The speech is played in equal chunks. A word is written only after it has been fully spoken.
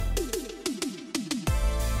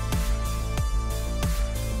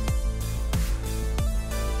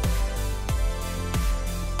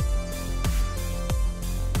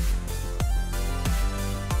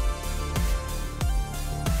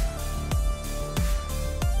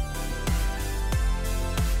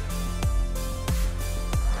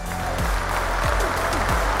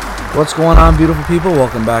What's going on, beautiful people?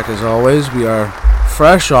 Welcome back as always. We are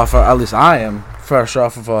fresh off, at least I am fresh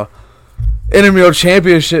off of a intramural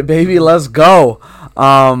championship, baby. Let's go.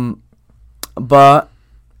 But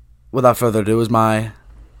without further ado, it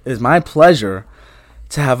is my pleasure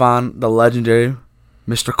to have on the legendary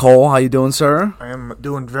Mr. Cole. How you doing, sir? I am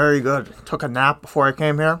doing very good. Took a nap before I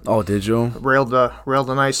came here. Oh, did you? Railed a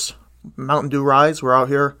nice Mountain Dew rise. We're out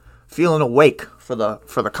here feeling awake for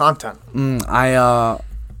the content.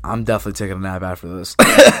 I'm definitely taking a nap after this.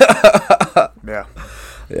 Yeah.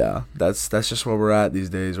 Yeah, that's just where we're at these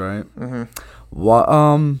days, right? Mm-hmm. What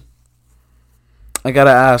I gotta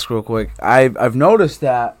ask real quick. I've noticed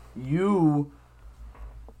that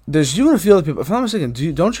there's you and a few other people. If I'm not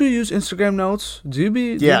mistaken, don't you use Instagram notes? Do you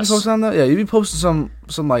be posting on that? Yeah, you be posting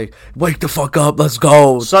some like wake the fuck up, let's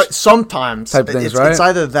go. So, sometimes type things, right? It's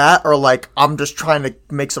either that or like I'm just trying to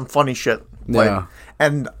make some funny shit. Yeah.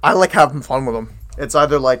 And I like having fun with them. It's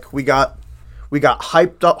either like we got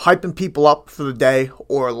hyping people up for the day,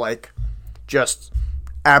 or like just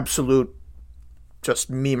absolute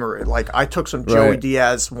just memery. Like I took some Joey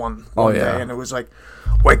Diaz one day, and it was like,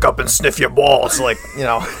 wake up and sniff your balls, like, you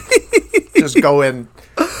know, just go in.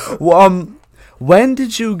 Well, when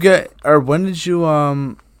did you how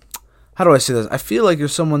do I say this? I feel like you're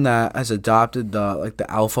someone that has adopted the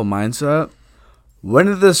alpha mindset. When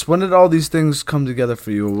did all these things come together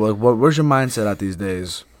for you? Like, where's your mindset at these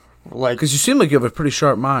days? Like, because you seem like you have a pretty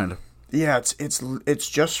sharp mind. Yeah, it's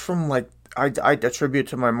just from like I attribute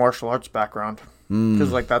to my martial arts background,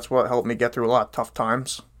 because like that's what helped me get through a lot of tough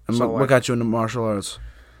times. And so, what got you into martial arts?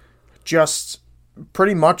 Just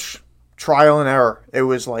pretty much trial and error. It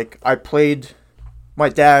was like my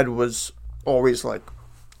dad was always like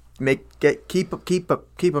keep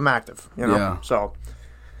him active, you know. Yeah. So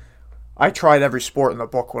I tried every sport in the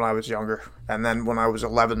book when I was younger, and then when I was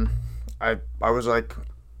 11, I was like,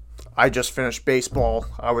 I just finished baseball.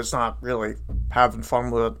 I was not really having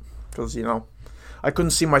fun with it because, you know, I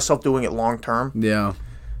couldn't see myself doing it long term. Yeah.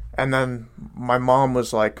 And then my mom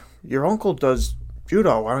was like, your uncle does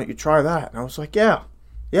judo. Why don't you try that? And I was like, yeah,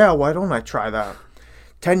 why don't I try that?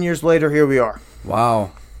 10 years later, here we are.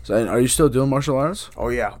 Wow. So, are you still doing martial arts? Oh,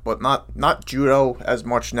 yeah, but not judo as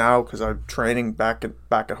much now because I'm training back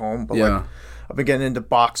at home. But like, I've been getting into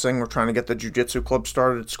boxing. We're trying to get the jiu-jitsu club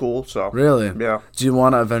started at school. So really, yeah. Do you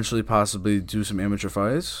want to eventually possibly do some amateur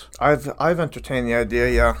fights? I've entertained the idea.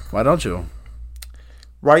 Yeah. Why don't you?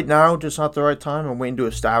 Right now, just not the right time. I'm waiting to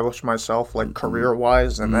establish myself, like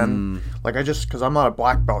career-wise, and then like because I'm not a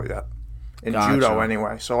black belt yet in judo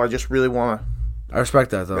anyway. So I just really want to. I respect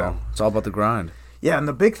that though. Yeah. It's all about the grind. Yeah, and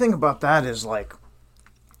the big thing about that is like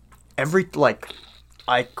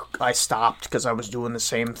I stopped because I was doing the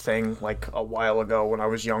same thing like a while ago when I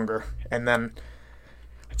was younger, and then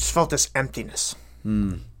I just felt this emptiness,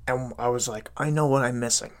 and I was like, I know what I'm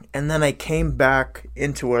missing, and then I came back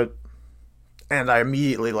into it, and I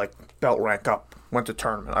immediately like belt rank up, went to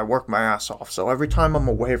tournament, I worked my ass off. So every time I'm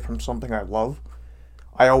away from something I love,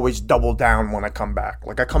 I always double down when I come back.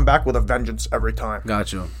 Like I come back with a vengeance every time.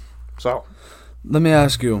 Got you. So. Let me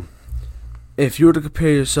ask you, if you were to compare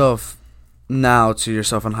yourself now to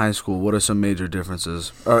yourself in high school, what are some major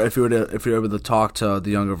differences? Or if you're able to talk to the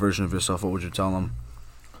younger version of yourself, what would you tell them?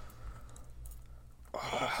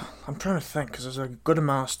 I'm trying to think because there's a good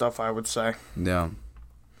amount of stuff I would say. Yeah.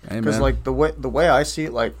 Because like the way I see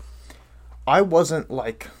it, like I wasn't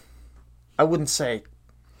like, I wouldn't say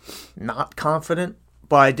not confident,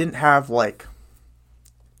 but I didn't have like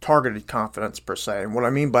targeted confidence per se. And what I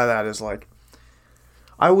mean by that is like,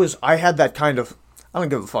 I had that kind of, I don't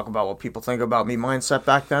give a fuck about what people think about me mindset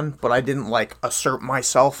back then, but I didn't like assert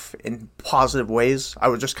myself in positive ways. I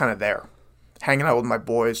was just kind of there, hanging out with my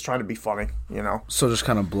boys, trying to be funny, you know? So just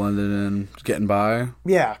kind of blended in, getting by?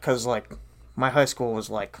 Yeah, because like my high school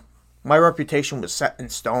was like, my reputation was set in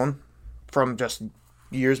stone from just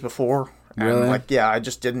years before. And really? Like, yeah, I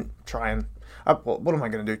just didn't try and, what am I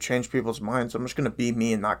going to do? Change people's minds? I'm just going to be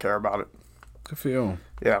me and not care about it. Good for you.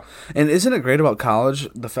 Yeah. And isn't it great about college,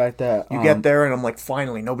 the fact that you get there and I'm like,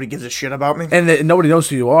 finally, nobody gives a shit about me? And nobody knows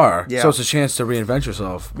who you are. Yeah. So it's a chance to reinvent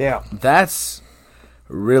yourself. Yeah. That's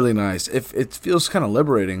really nice. It feels kind of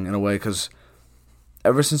liberating in a way, because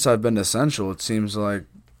ever since I've been to Central, it seems like,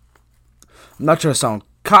 I'm not trying to sound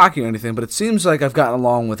cocky or anything, but it seems like I've gotten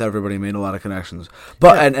along with everybody, made a lot of connections.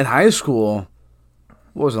 But in high school, it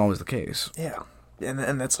wasn't always the case. Yeah.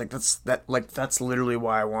 And that's literally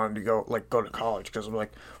why I wanted to go to college, because I'm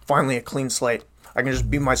like, finally a clean slate. I can just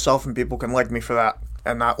be myself and people can like me for that,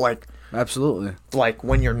 and not like absolutely like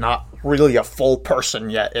when you're not really a full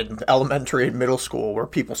person yet in elementary and middle school, where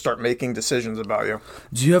people start making decisions about you.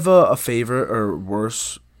 Do you have a favorite or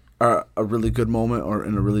worse a really good moment or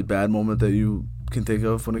in a really bad moment that you can think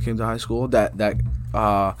of when it came to high school that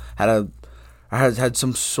had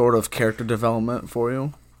some sort of character development for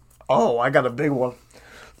you? Oh, I got a big one.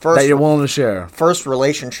 First, that you're willing to share. First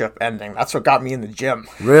relationship ending. That's what got me in the gym.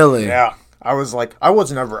 Really? Yeah. I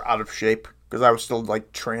wasn't ever out of shape because I was still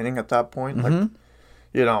like training at that point. Like,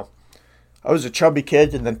 you know, I was a chubby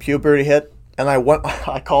kid and then puberty hit and I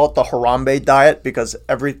call it the Harambe diet because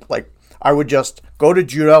I would just go to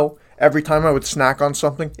judo. Every time I would snack on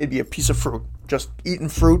something, it'd be a piece of fruit. Just eating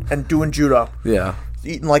fruit and doing judo. Yeah.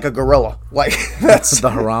 Eating like a gorilla. Like, that's the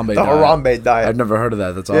Harambe diet. The Harambe diet. I've never heard of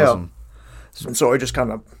that. That's awesome. Yeah. And so I just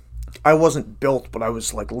kind of, I wasn't built, but I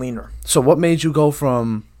was like leaner. So what made you go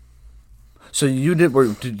from, so you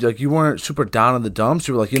you weren't super down in the dumps?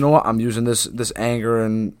 You were like, you know what, I'm using this anger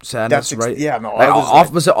and sadness, right? Yeah, no.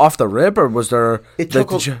 Was it off the rip or was there?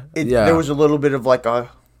 There was a little bit of like a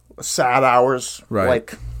sad hours, right,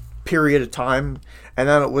 like period of time. And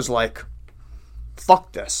then it was like,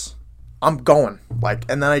 fuck this. I'm going.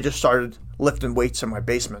 Like, and then I just started lifting weights in my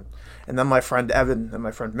basement. And then my friend Evan and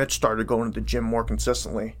my friend Mitch started going to the gym more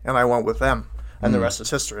consistently. And I went with them. And the rest is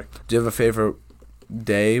history. Do you have a favorite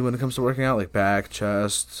day when it comes to working out? Like back,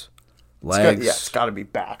 chest, legs? It's got to be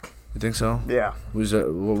back. You think so? Yeah.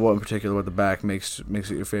 What in particular, what the back makes it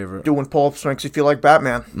your favorite? Doing pull-ups makes you feel like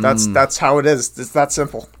Batman. That's how it is. It's that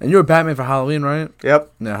simple. And you were Batman for Halloween, right?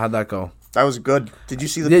 Yep. Yeah, how'd that go? That was good. Did you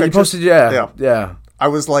see the pictures? You posted, yeah. I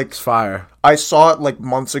was like... It's fire. I saw it like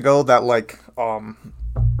months ago that like,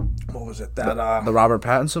 what was it? That the Robert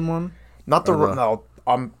Pattinson one? Not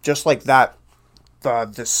just like that,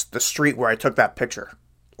 the street where I took that picture.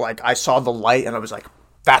 Like, I saw the light and I was like,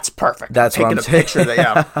 that's perfect. That's taking a picture.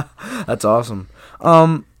 Yeah. That's awesome.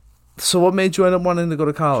 So what made you end up wanting to go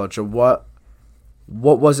to college? Or what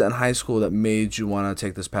was it in high school that made you want to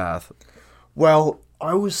take this path? Well,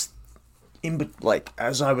 I was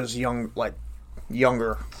as I was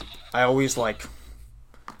younger, I always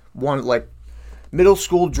wanted middle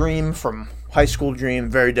school dream from high school dream,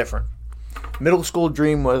 very different. Middle school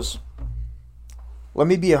dream was, let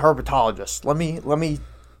me be a herpetologist. Let me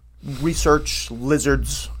research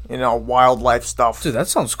lizards, wildlife stuff. Dude, that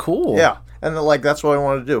sounds cool. Yeah, and that's what I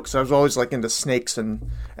wanted to do because I was always into snakes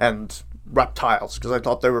and reptiles because I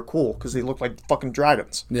thought they were cool because they looked like fucking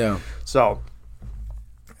dragons. Yeah. So,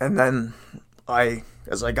 and then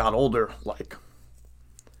as I got older,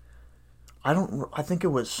 I think it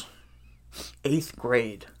was 8th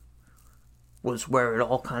grade was where it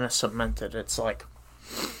all kind of cemented. It's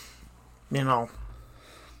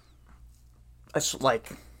it's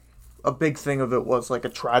a big thing of it was a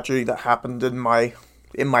tragedy that happened in my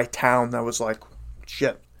town that was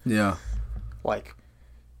shit. Yeah.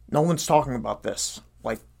 No one's talking about this.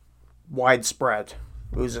 Widespread.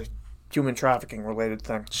 It was a human trafficking related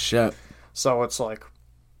thing. Shit. So it's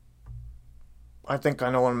I think I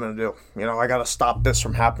know what I'm going to do. I got to stop this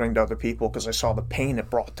from happening to other people because I saw the pain it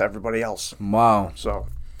brought to everybody else. Wow. So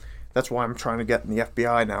that's why I'm trying to get in the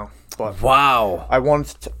FBI now. But wow.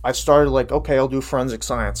 I started okay, I'll do forensic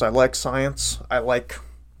science. I like science. I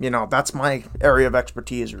that's my area of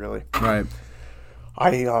expertise, really. Right.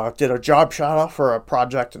 I did a job shadow for a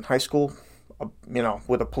project in high school,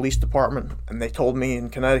 with a police department, and they told me in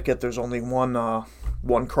Connecticut there's only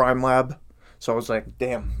one crime lab. So I was like,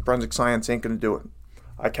 damn, forensic science ain't going to do it.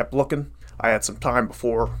 I kept looking. I had some time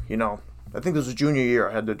before, I think this was junior year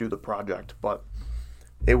I had to do the project, but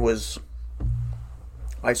I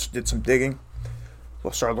did some digging.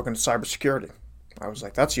 I started looking at cybersecurity. I was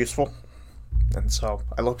like, that's useful. And so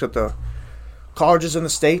I looked at the colleges in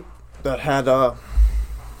the state that had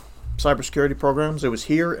cybersecurity programs. It was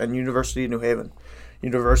here and University of New Haven.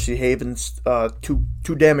 University of Haven's too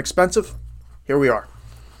damn expensive. Here we are.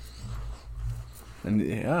 And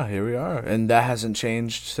yeah, here we are, and that hasn't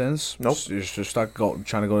changed since. Nope. You're just stuck trying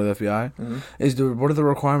to go to the FBI. Mm-hmm. What are the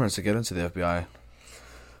requirements to get into the FBI?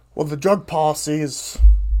 Well, the drug policy is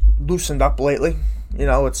loosened up lately.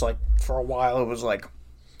 It's for a while it was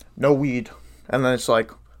no weed, and then it's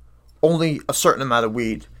only a certain amount of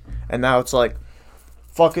weed, and now it's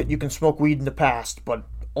fuck it, you can smoke weed in the past, but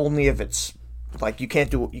only if it's you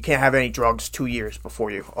can't have any drugs 2 years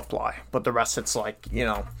before you apply, but the rest it's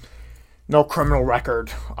no criminal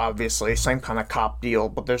record, obviously. Same kind of cop deal,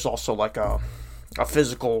 but there's also a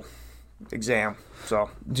physical exam. So,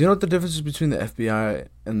 do you know what the difference is between the FBI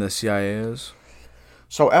and the CIA is?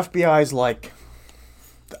 So FBI's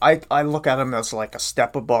I look at them as a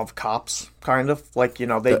step above cops, kind of.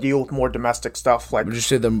 They deal with more domestic stuff. Would you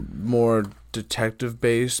say they're more detective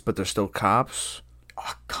based, but they're still cops?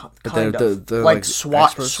 Kind of. They're SWAT.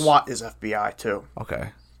 experts? SWAT is FBI too.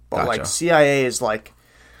 Okay, But gotcha. CIA is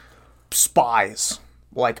spies.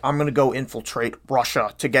 Like, I'm going to go infiltrate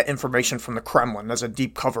Russia to get information from the Kremlin as a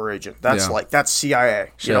deep cover agent. That's that's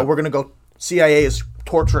CIA. You know, we're going to go, CIA is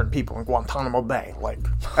torturing people in Guantanamo Bay. Like,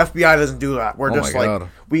 FBI doesn't do that. We're just like, God.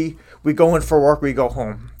 we go in for work, we go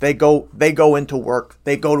home. They go into work,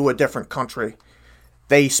 they go to a different country.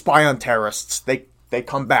 They spy on terrorists. They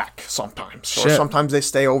come back sometimes. Or sometimes they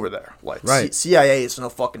stay over there. Like, CIA is no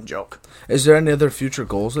fucking joke. Is there any other future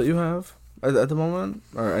goals that you have at the moment?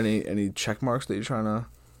 Or any check marks that you're trying to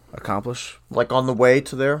accomplish? Like on the way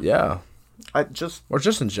to there? Yeah. Or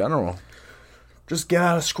just in general. Just get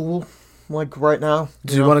out of school, like right now.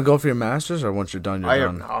 Do you want to go for your master's, or once you're done,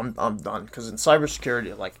 you're done? I'm done. Because in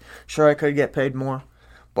cybersecurity, like, sure, I could get paid more,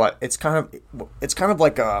 but it's kind of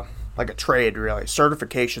like a trade, really.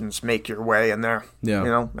 Certifications make your way in there. Yeah. You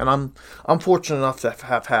know, and I'm fortunate enough to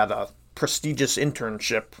have had a prestigious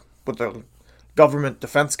internship with a government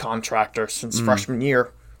defense contractor since freshman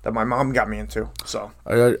year that my mom got me into. So,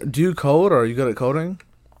 do you code, or are you good at coding?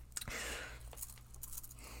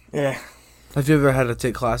 Yeah. Have you ever had to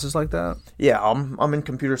take classes like that? Yeah, I'm in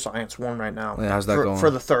computer science 1 right now. Yeah, how's that going? For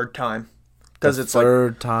the third time. Because it's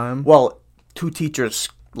third time? Well, 2 teachers,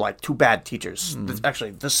 like 2 bad teachers.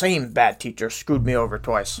 Actually, the same bad teacher screwed me over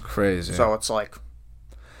twice. Crazy. So it's like,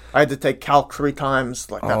 I had to take calc 3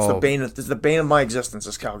 times. Like, that's the bane of my existence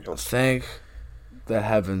is calculus. Thank the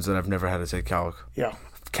heavens that I've never had to take calc. Yeah.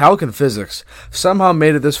 Calc and physics somehow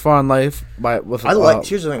made it this far in life.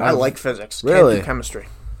 Here's the thing. I like physics. Really? Can't do chemistry.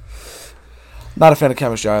 Not a fan of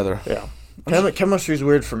chemistry either. Yeah. Chemistry is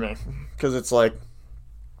weird for me because it's like,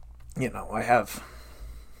 you know, I have,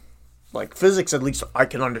 like, physics at least I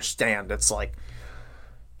can understand. It's like,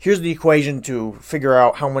 here's the equation to figure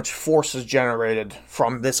out how much force is generated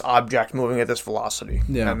from this object moving at this velocity.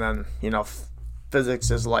 Yeah. And then, you know, physics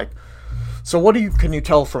is like, so what can you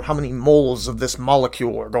tell from how many moles of this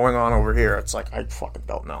molecule are going on over here? It's like, I fucking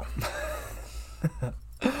don't know.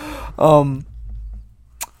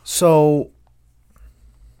 So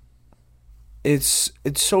it's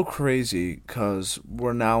so crazy because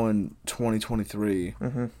we're now in 2023.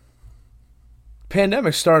 Mm-hmm.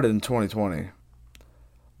 Pandemic started in 2020.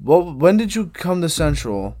 When did you come to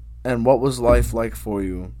Central, and what was life like for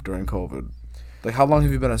you during COVID? Like, how long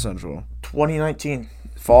have you been at Central? 2019.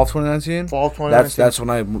 Fall of 2019? Fall of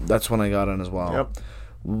 2019. That's when I got in as well.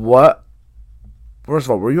 Yep. First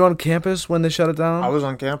of all, were you on campus when they shut it down? I was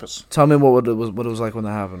on campus. Tell me what it was like when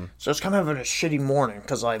that happened. So it's kind of a shitty morning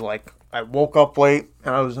because I woke up late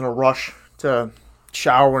and I was in a rush to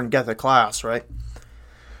shower and get to class, right?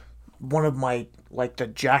 One of my, like, the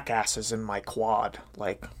jackasses in my quad,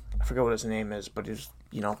 like, I forget what his name is, but he's,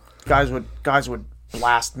 you know, guys would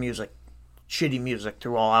blast music, shitty music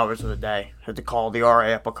through all hours of the day. Had to call the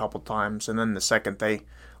RA up a couple times, and then the second they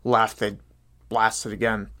left, they'd blast it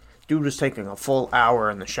again. Dude was taking a full hour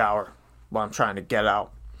in the shower while I'm trying to get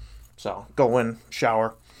out. So, go in,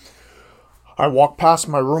 shower. I walk past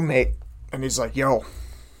my roommate, and he's like, yo,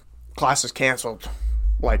 class is canceled.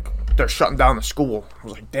 Like, they're shutting down the school. I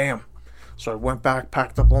was like, damn. So I went back,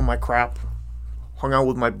 packed up all my crap, hung out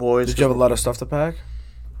with my boys. Did you have a lot of stuff to pack?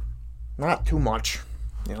 Not too much.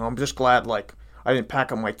 You know, I'm just glad, like, I didn't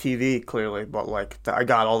pack up my TV, clearly, but, like, I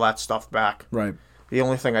got all that stuff back. Right. The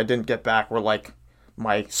only thing I didn't get back were, like,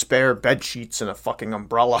 my spare bed sheets and a fucking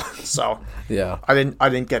umbrella. So yeah, I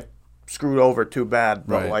didn't get screwed over too bad.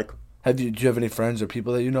 But like, do you have any friends or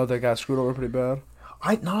people that you know that got screwed over pretty bad?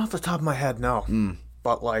 Not off the top of my head, no.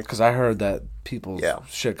 But like, because I heard that people's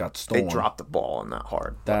shit got stolen. They dropped the ball on that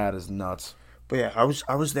hard. That is nuts. But yeah,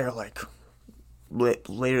 I was there like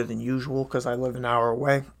later than usual because I live an hour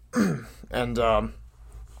away, and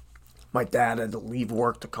my dad had to leave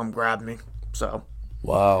work to come grab me. So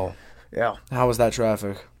wow. Yeah. How was that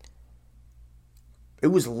traffic? It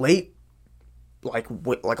was late. Like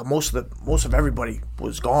most of everybody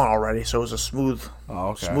was gone already, so it was a smooth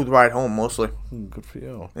ride home mostly. Good for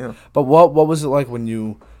you. Yeah. But what was it like when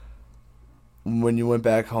you went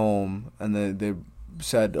back home and they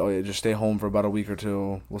said, "Oh yeah, just stay home for about a week or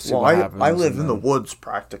two. We'll see what happens." I live in the woods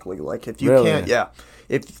practically. Like if you can't,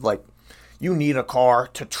 if like you need a car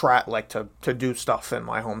to to do stuff in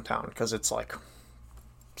my hometown because it's like.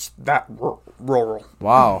 That rural.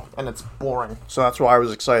 Wow. And it's boring. So that's why I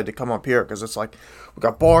was excited to come up here because it's like we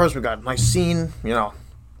got bars, we got a nice scene, you know,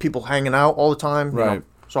 people hanging out all the time. Right. You know?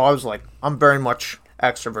 So I was like, I'm very much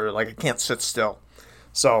extroverted. Like I can't sit still.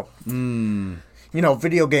 So, you know,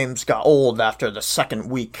 video games got old after the second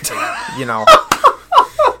week, you know.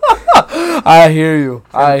 I hear you.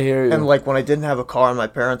 And like when I didn't have a car, my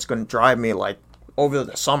parents couldn't drive me like over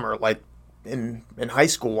the summer, like in high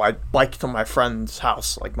school, I'd bike to my friend's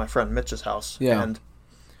house, like my friend Mitch's house. Yeah. And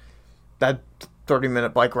that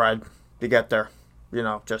 30-minute bike ride to get there,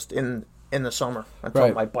 just in the summer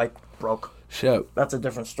until my bike broke. Shit. That's a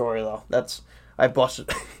different story, though. I busted.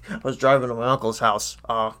 I was driving to my uncle's house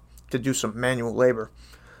to do some manual labor,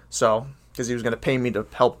 so because he was going to pay me to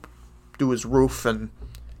help do his roof and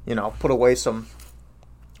put away some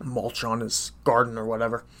mulch on his garden or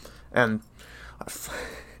whatever, and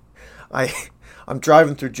I'm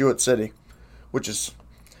driving through Jewett City, which is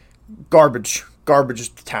garbage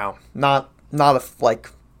town. Not a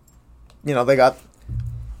they got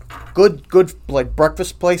good like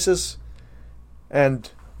breakfast places, and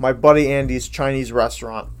my buddy Andy's Chinese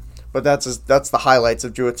restaurant. But that's the highlights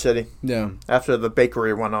of Jewett City. Yeah. After the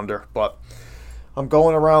bakery went under, but I'm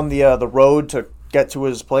going around the road to get to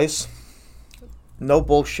his place. No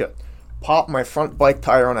bullshit. Pop my front bike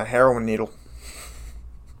tire on a heroin needle.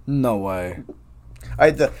 No way. I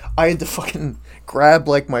had to fucking grab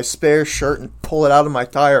like my spare shirt and pull it out of my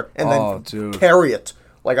tire and then carry it.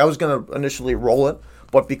 Like I was gonna initially roll it,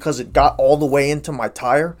 but because it got all the way into my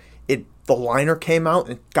tire, the liner came out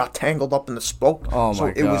and got tangled up in the spoke. Oh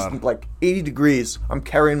my God. So it was like 80 degrees. I'm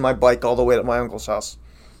carrying my bike all the way to my uncle's house.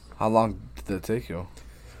 How long did it take you?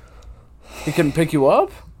 He couldn't pick you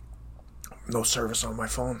up? No service on my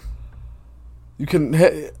phone. You couldn't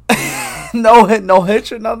hit no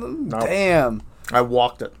hitch or nothing? No. Damn. I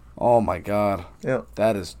walked it. Oh my God. Yeah.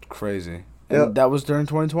 That is crazy. And that was during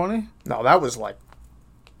 2020? No, that was like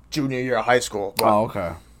junior year of high school. Oh,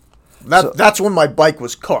 okay. That's when my bike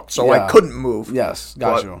was cooked, so I couldn't move. Yes,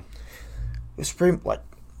 got you. It's pretty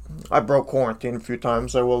I broke quarantine a few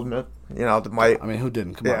times. I will admit, I mean, who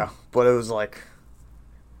didn't? Come on. But it was like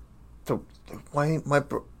my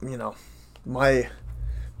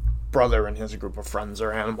brother and his group of friends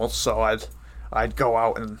are animals, so I'd go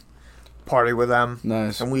out and party with them.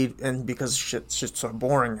 Nice. And because shit's so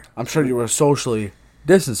boring. I'm sure you were socially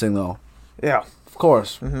distancing though. Yeah. Of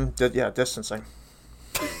course. Mm-hmm. Distancing.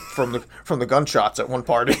 From the gunshots at one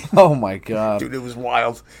party. Oh my God, dude, it was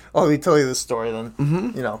wild. Let me tell you this story then.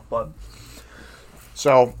 Mm-hmm. But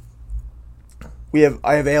so I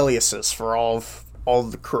have aliases for all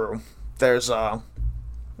of the crew. There's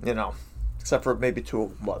except for maybe two of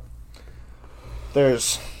them, but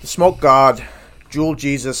there's the Smoke God, Jewel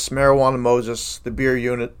Jesus, Marijuana Moses, the Beer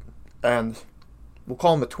Unit, and we'll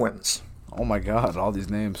call them the Twins. Oh my God, all these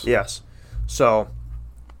names. Yes. So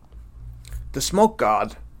the Smoke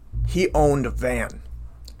God, he owned a van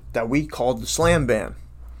that we called the Slam Van.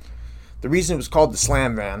 The reason it was called the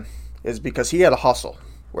Slam Van is because he had a hustle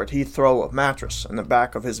where he'd throw a mattress in the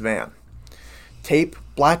back of his van,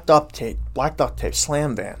 black duct tape,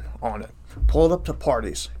 Slam Van on it, pull it up to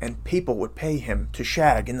parties, and people would pay him to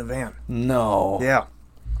shag in the van. No. Yeah.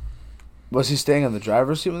 Was he staying in the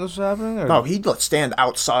driver's seat when this was happening? Or? No, he'd stand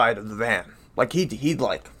outside of the van. Like he'd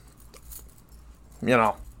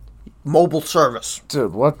mobile service.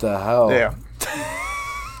 Dude, what the hell? Yeah.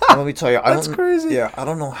 Let me tell you, that's crazy. Yeah, I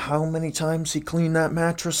don't know how many times he cleaned that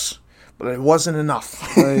mattress, but it wasn't enough.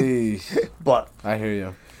 But I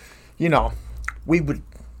hear you. We would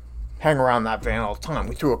hang around that van all the time.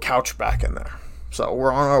 We threw a couch back in there. So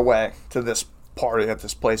we're on our way to this party at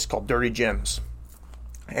this place called Dirty Jim's.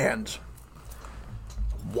 And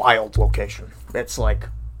wild location. It's like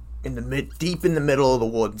deep in the middle of the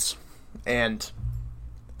woods. And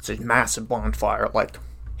it's a massive bonfire, like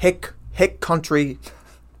hick country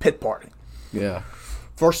pit party. Yeah.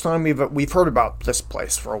 First time we've heard about this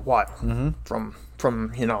place for a while. Mm-hmm. From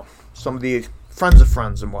some of the friends of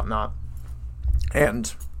friends and whatnot.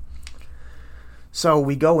 And so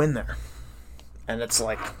we go in there, and it's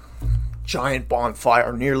like giant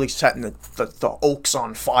bonfire, nearly setting the oaks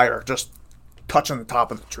on fire, just touching the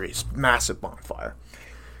top of the trees. Massive bonfire.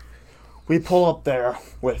 We pull up there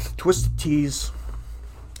with Twisted Teas,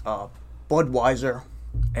 Budweiser,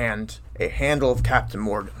 and a handle of Captain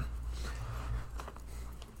Morgan.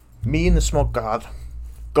 Me and the Smoke God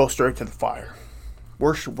go straight to the fire.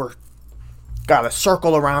 We're got a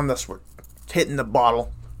circle around us. We're hitting the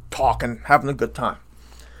bottle, talking, having a good time.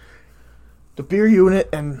 The Beer Unit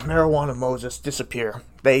and Marijuana Moses disappear.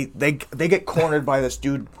 They get cornered by this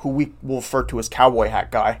dude who we will refer to as Cowboy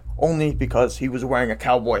Hat Guy, only because he was wearing a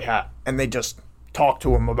cowboy hat, and they just talked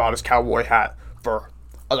to him about his cowboy hat for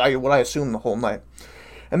what I assume the whole night.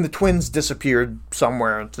 And the Twins disappeared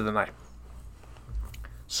somewhere into the night.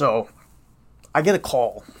 So I get a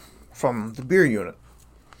call from the Beer Unit,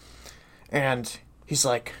 and he's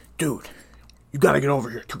like, "Dude, you gotta get over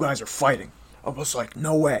here. Two guys are fighting." I was like,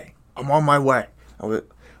 "No way. I'm on my way."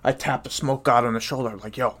 I tapped the Smoke God on the shoulder,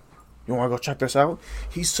 like, "Yo, you want to go check this out?"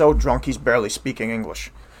 He's so drunk he's barely speaking English.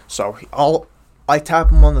 So I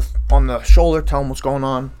tap him on the shoulder, tell him what's going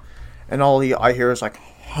on, And all I hear is like,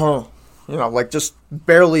 huh, you know, like just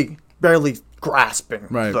barely grasping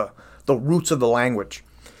the roots of the language.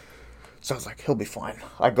 So I was like, he'll be fine.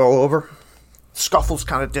 I go over, scuffle's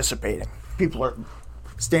kind of dissipating. People are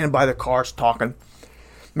standing by their cars talking.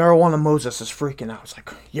 Marijuana Moses is freaking out. I was like,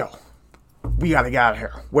 yo, we gotta get out of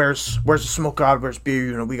here. Where's the smoke god? Where's beer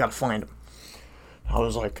unit? We gotta find him. I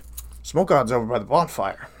was like, smoke god's over by the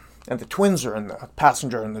bonfire. And the twins are in the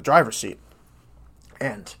passenger in the driver's seat.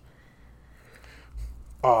 And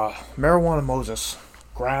Marijuana Moses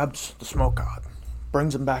grabs the smoke god,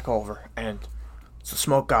 brings him back over, and it's the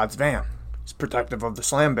smoke god's van. He's protective of the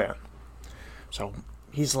slam ban. So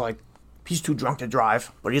he's like, he's too drunk to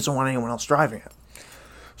drive, but he doesn't want anyone else driving it.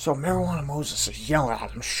 So Marijuana Moses is yelling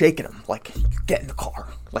at him, shaking him, like, get in the car,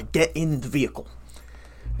 like, get in the vehicle.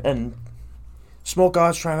 And Smoke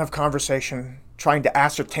God's trying to have conversation, trying to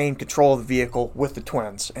ascertain control of the vehicle with the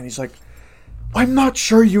twins. And he's like, I'm not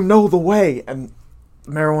sure you know the way. And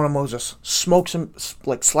Marijuana Moses smokes him,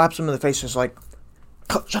 like, slaps him in the face and is like,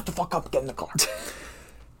 shut the fuck up, get in the car.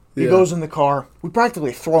 He goes in the car. We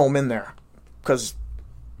practically throw him in there because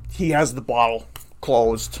he has the bottle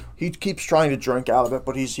closed. He keeps trying to drink out of it,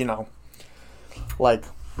 but he's, you know, like,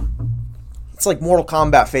 it's like Mortal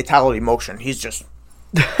Kombat fatality motion. He's just,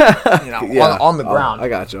 you know, on the ground. I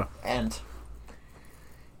gotcha. And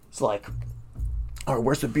it's like, all right,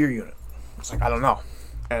 where's the beer unit? It's like, I don't know.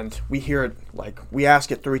 And we hear it, like, we ask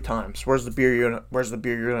it 3 times. Where's the beer unit? Where's the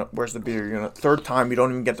beer unit? Where's the beer unit? 3rd time, we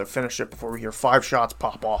don't even get to finish it before we hear 5 shots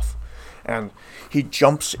pop off. And he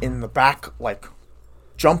jumps in the back, like,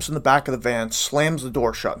 jumps in the back of the van, slams the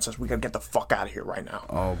door shut, and says, we gotta get the fuck out of here right now.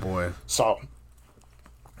 Oh, boy. So,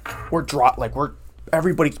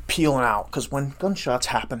 everybody's peeling out, because when gunshots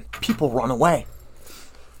happen, people run away.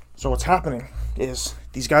 So what's happening is,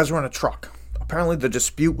 these guys are in a truck. Apparently the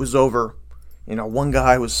dispute was over, you know, one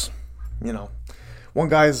guy's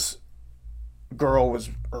girl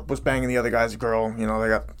was banging the other guy's girl. You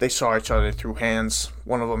know, they saw each other, they threw hands.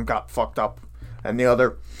 One of them got fucked up, and the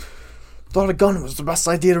other thought a gun was the best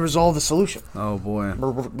idea to resolve the solution. Oh boy,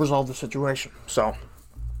 resolve the situation. So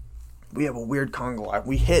we have a weird Congo line.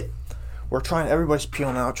 Everybody's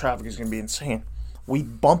peeling out. Traffic is gonna be insane. We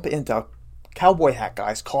bump into cowboy hat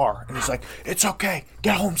guy's car, and he's like, it's okay,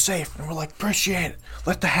 get home safe. And we're like, appreciate it,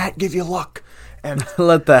 let the hat give you luck. And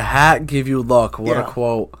let the hat give you luck. What a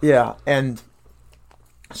quote. Yeah. And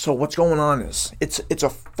so what's going on is it's a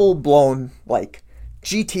full-blown, like,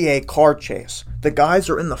 GTA car chase. The guys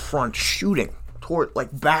are in the front shooting toward,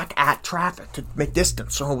 like, back at traffic to make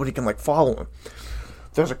distance so nobody can, like, follow them.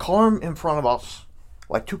 There's a car in front of us,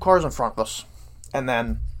 like 2 cars in front of us, and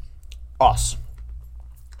then us.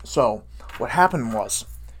 So what happened was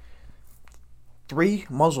 3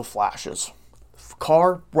 muzzle flashes.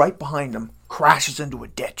 Car right behind them crashes into a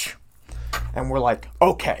ditch. And we're like,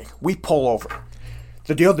 okay, we pull over.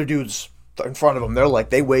 The other dudes in front of them, they're like,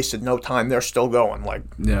 they wasted no time. They're still going. Like,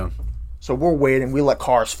 yeah. So we're waiting. We let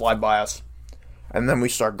cars fly by us. And then we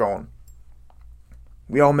start going.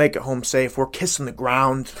 We all make it home safe. We're kissing the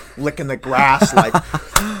ground, licking the grass. Like,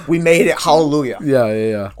 we made it. Hallelujah.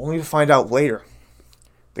 Yeah. Only to find out later,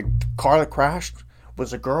 the car that crashed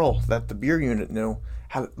was a girl that the beer unit knew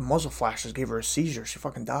had muzzle flashes, gave her a seizure. She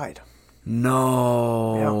fucking died.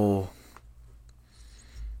 No.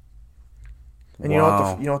 Yeah. And you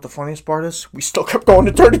know what the funniest part is? We still kept going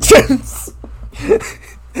to Dirty Chins.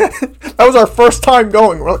 That was our first time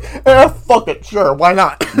going. We're like, fuck it, sure, why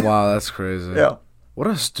not? Wow, that's crazy. Yeah. What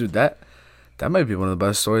else, dude? That might be one of the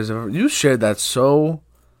best stories ever. You shared that so.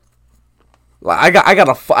 Like, I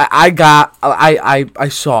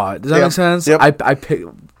saw it. Does that make sense? Yep. I picked.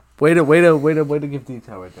 Way to give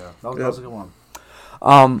detail right there. That was a good one.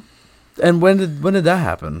 And when did that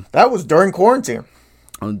happen? That was during quarantine.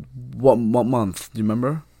 What month? Do you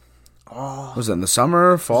remember? Was it in the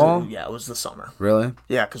summer, fall? It was the summer. Really?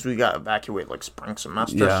 Yeah, because we got evacuated like spring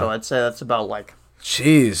semester. Yeah. So I'd say that's about like.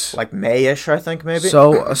 Jeez. Like May-ish, I think maybe.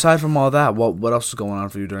 So aside from all that, what else was going on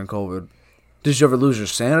for you during COVID? Did you ever lose your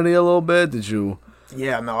sanity a little bit? Did you?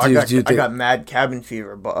 Yeah, no, I got mad cabin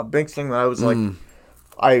fever. But a big thing that I was like,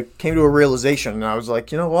 I came to a realization, and I was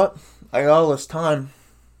like, you know what? I got all this time.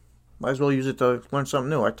 Might as well use it to learn something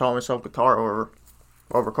new. I taught myself guitar over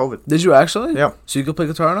COVID. Did you actually? Yeah. So you could play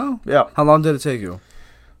guitar now? Yeah. How long did it take you?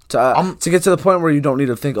 To get to the point where you don't need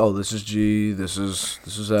to think, oh, this is G, this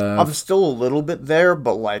is F. I'm still a little bit there,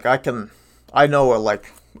 but like I know a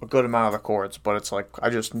good amount of the chords, but it's like I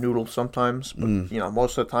just noodle sometimes. But you know,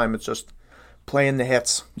 most of the time it's just playing the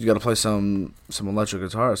hits. You got to play some electric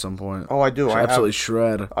guitar at some point. Oh, I do. I absolutely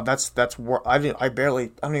shred. That's where I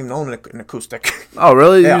don't even own an acoustic. Oh,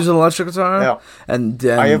 really? You use an electric guitar? Yeah. And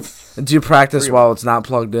do you practice while it's not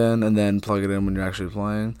plugged in, and then plug it in when you're actually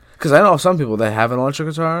playing? Because I know some people, they have an electric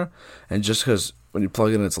guitar, and just because when you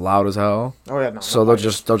plug it in, it's loud as hell. Oh yeah. No, so they'll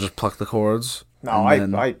just pluck the cords. No, I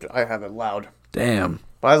have it loud. Damn.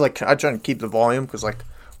 But I try to keep the volume because like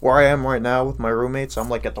where I am right now with my roommates, I'm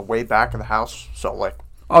like at the way back of the house. So like.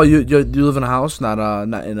 Oh, you live in a house, not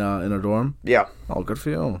in a dorm? Yeah. Oh, good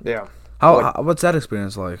for you. Yeah. What's that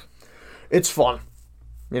experience like? It's fun.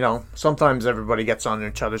 You know, sometimes everybody gets on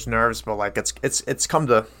each other's nerves, but like it's come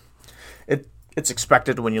to it's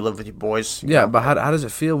expected when you live with your boys. Yeah, but how does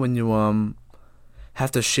it feel when you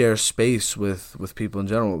have to share space with people in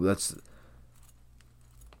general?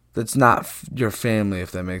 That's not your family,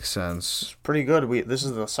 if that makes sense. It's pretty good. This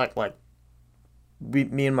is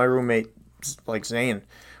me and my roommate like Zane,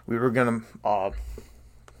 we were gonna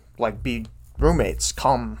like be roommates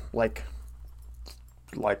come like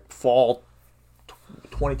fall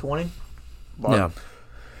 2020. But yeah.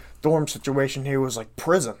 Dorm situation here was like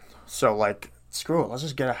prison. So like screw it, let's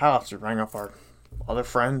just get a house. We rang up our other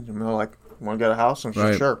friend and we were like, want to get a house? And she's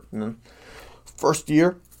right. Sure. And then first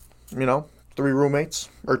year, you know, 2 roommates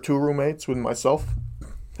with myself.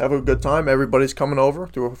 Have a good time. Everybody's coming over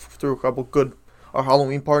through a couple good our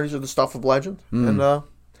Halloween parties are the stuff of legend. And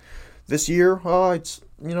this year, it's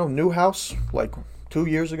new house. Like 2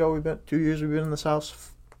 years ago, we've been in this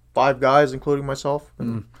house. 5 guys, including myself.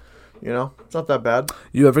 And, it's not that bad.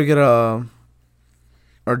 You ever get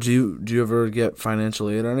or do you ever get financial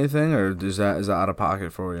aid or anything, or is that out of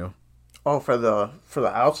pocket for you? Oh, for the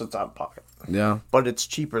house, it's out of pocket. Yeah, but it's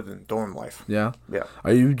cheaper than dorm life. Yeah. Yeah.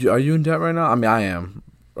 Are you in debt right now? I mean, I am.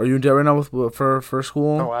 Are you in debt right now for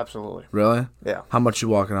school? Oh, absolutely. Really? Yeah. How much you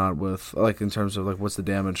walking out with, like, in terms of, like, what's the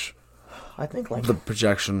damage? I think, like... the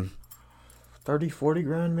projection. 30, 40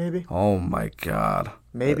 grand, maybe? Oh, my God.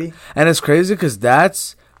 Maybe. And it's crazy because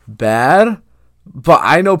that's bad, but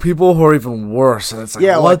I know people who are even worse, and it's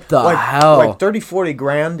like, what the hell? Like, 30, 40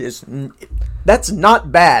 grand is... That's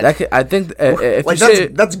not bad. I think if like you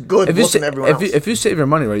that's good. If you save your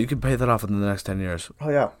money right, you can pay that off in the next 10 years.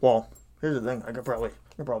 Oh yeah. Well, here's the thing. I could probably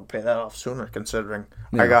pay that off sooner, considering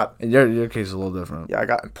I got. And your case is a little different. Yeah, I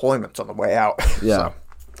got employments on the way out. Yeah. So,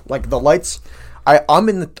 like the lights, I've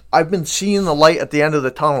been seeing the light at the end of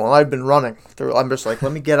the tunnel, and I've been running through. I'm just like,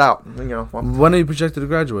 let me get out. When are you projected to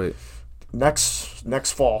graduate?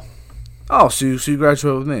 Next fall. Oh, so you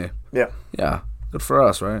graduate with me? Yeah. Yeah. Good for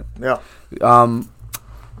us, right? Yeah.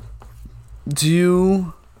 Do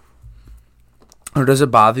you, or does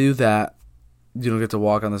it bother you that you don't get to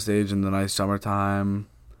walk on the stage in the nice summertime?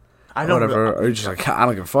 I don't. Whatever. Or you just like, I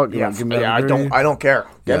don't give a fuck. Yeah. I don't care.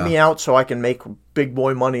 Get me out so I can make big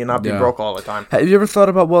boy money and not be broke all the time. Have you ever thought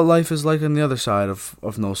about what life is like on the other side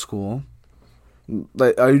of no school?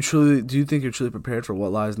 Like, do you think you're truly prepared for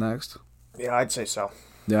what lies next? Yeah, I'd say so.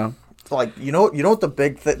 Yeah. Like, you know what the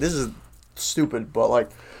big thing, this is stupid, but like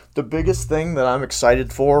the biggest thing that I'm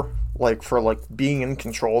excited for being in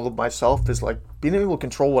control of myself is like being able to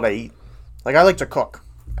control what I eat. Like, I like to cook.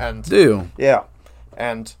 And do you? Yeah.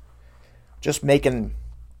 And just being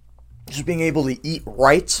able to eat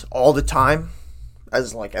right all the time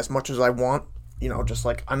as much as I want, just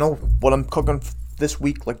like I know what I'm cooking this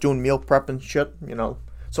week, like doing meal prep and shit,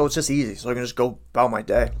 so it's just easy, so I can just go about my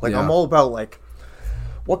day. Like, I'm all about like,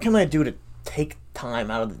 what can I do to take time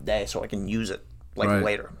out of the day so I can use it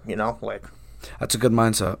later, like. That's a good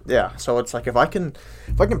mindset. Yeah, so it's like if I can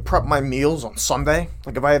prep my meals on Sunday,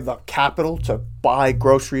 like if I have the capital to buy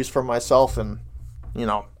groceries for myself and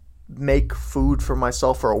make food for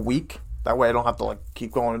myself for a week, that way I don't have to like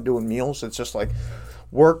keep going and doing meals. It's just like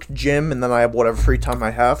work, gym, and then I have whatever free time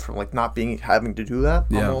I have from like not having to do that.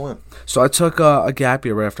 I'm all in. So I took a gap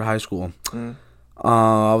year right after high school. Mm.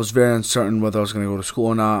 I was very uncertain whether I was going to go to school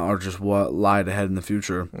or not, or just what lied ahead in the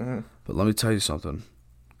future. Mm-hmm. But let me tell you something,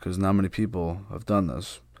 because not many people have done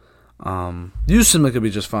this. You seem like it'd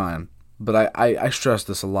be just fine, but I stress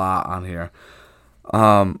this a lot on here.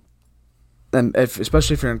 And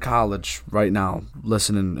especially if you're in college right now,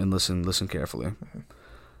 listen carefully. Mm-hmm.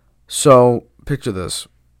 So picture this.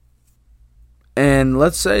 And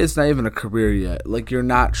let's say it's not even a career yet. Like, you're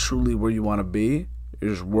not truly where you want to be.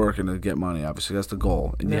 You're just working to get money, obviously. That's the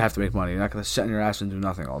goal. And you have to make money. You're not going to sit on your ass and do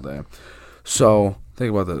nothing all day. So,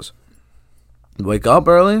 think about this. You wake up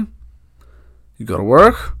early. You go to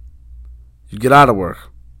work. You get out of work.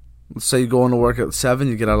 Let's say you go into work at 7.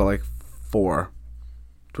 You get out at like 4.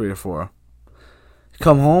 3 or 4. You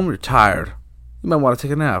come home. You're tired. You might want to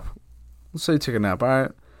take a nap. Let's say you take a nap, all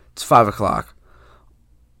right? It's 5 o'clock.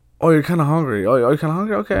 Oh, you're kind of hungry. Oh, you're kind of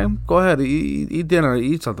hungry? Okay, go ahead. Eat dinner.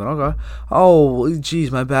 Eat something. Okay. Oh,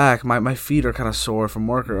 geez, my back. My feet are kind of sore from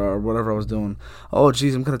work or whatever I was doing. Oh,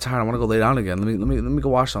 geez, I'm kind of tired. I want to go lay down again. Let me go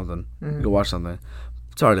watch something. Go watch something.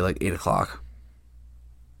 It's already like 8 o'clock.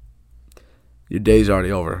 Your day's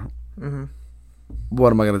already over.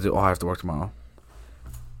 What am I going to do? Oh, I have to work tomorrow.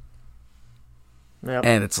 Yep.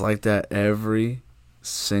 And it's like that every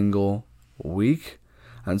single week.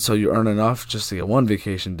 And so you earn enough just to get 1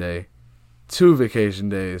 vacation day, 2 vacation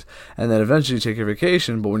days, and then eventually you take your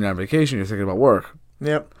vacation, but when you're on vacation, you're thinking about work.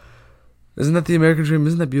 Yep. Isn't that the American dream?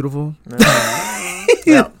 Isn't that beautiful?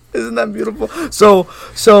 Yep. Isn't that beautiful? So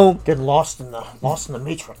getting lost in the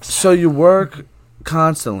matrix. So you work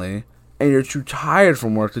constantly, and you're too tired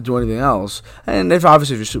from work to do anything else. And if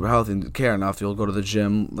you're super healthy and care enough, you'll go to the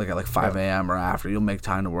gym like at 5 a.m. or after. You'll make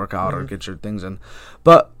time to work out or get your things in.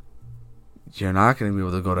 But you're not going to be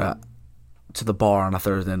able to go to the bar on a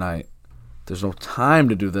Thursday night. There's no time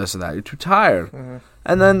to do this and that. You're too tired.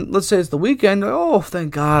 And then let's say it's the weekend. You're like, oh,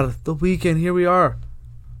 thank God, the weekend. Here we are.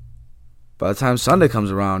 By the time Sunday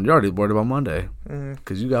comes around, you're already worried about Monday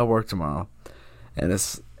because you got work tomorrow,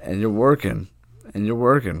 and you're working,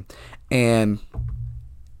 and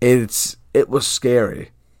it was scary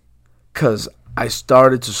because I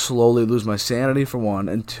started to slowly lose my sanity for one,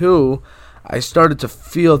 and two, I started to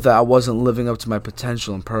feel that I wasn't living up to my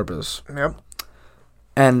potential and purpose. Yep.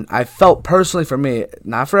 And I felt personally for me,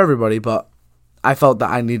 not for everybody, but I felt that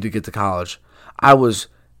I needed to get to college. I was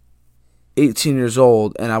 18 years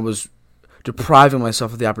old, and I was depriving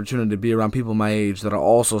myself of the opportunity to be around people my age that are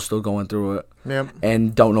also still going through it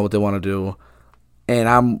and don't know what they want to do. And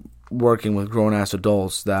I'm working with grown-ass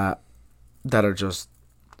adults that are just,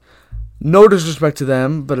 no disrespect to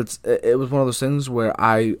them, but it was one of those things where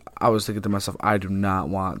I was thinking to myself, I do not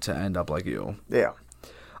want to end up like you. Yeah.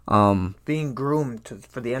 Being groomed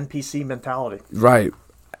for the NPC mentality. Right.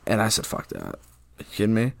 And I said, fuck that. Are you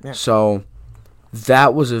kidding me? Yeah. So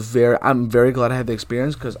that was I'm very glad I had the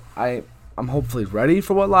experience because I'm hopefully ready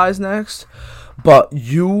for what lies next. But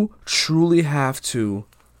you truly have to,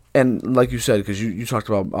 and like you said, because you talked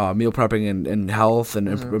about meal prepping and health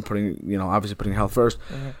and putting, obviously putting health first.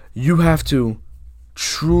 You have to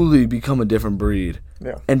truly become a different breed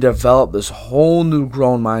and develop this whole new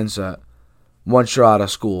grown mindset once you're out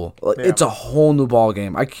of school. It's a whole new ball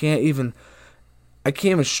game. I can't even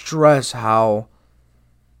stress how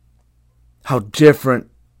different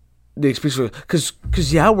the experience was.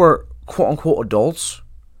 Because we're quote-unquote adults.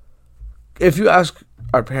 If you ask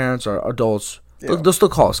our parents or adults, they'll still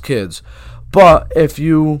call us kids. But if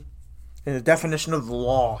you... In the definition of the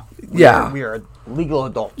law, we are legal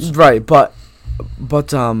adults. Right, but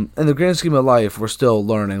in the grand scheme of life, we're still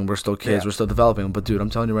learning, we're still kids, we're still developing. But dude, I'm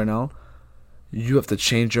telling you right now, you have to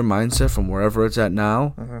change your mindset from wherever it's at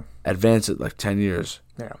now, advance it like 10 years.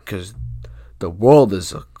 Yeah. Because the world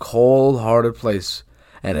is a cold-hearted place.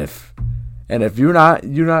 And if you're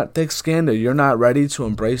not thick-skinned or you're not ready to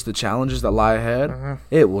embrace the challenges that lie ahead,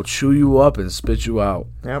 it will chew you up and spit you out.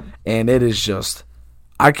 Yep. And it is just,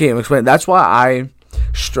 I can't even explain. That's why I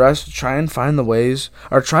stress, try and find the ways,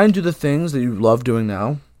 or try and do the things that you love doing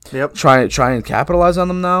now. Yep. Try and capitalize on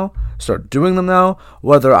them now. Start doing them now.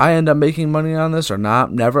 Whether I end up making money on this or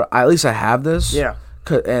not, never. At least I have this. Yeah.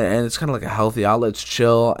 And it's kind of like a healthy outlet. It's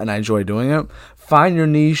chill, and I enjoy doing it. Find your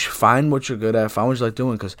niche. Find what you're good at. Find what you like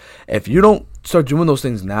doing. Because if you don't start doing those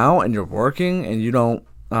things now, and you're working, and you don't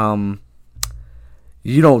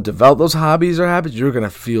develop those hobbies or habits, you're gonna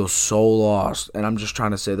feel so lost. And I'm just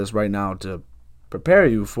trying to say this right now to prepare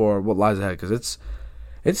you for what lies ahead. Because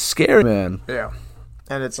it's scary, man. Yeah.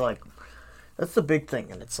 And it's like, that's the big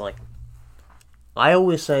thing. And it's like, I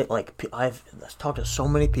always say, like, I've talked to so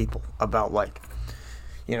many people about, like,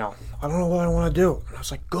 I don't know what I want to do. And I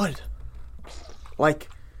was like, good. Like,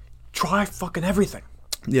 try fucking everything.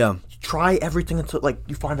 Yeah. Try everything until, like,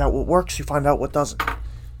 you find out what works, you find out what doesn't.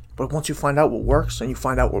 But once you find out what works and you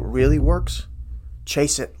find out what really works,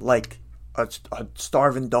 chase it like a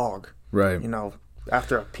starving dog. Right.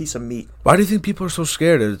 After a piece of meat. Why do you think people are so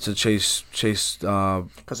scared to chase?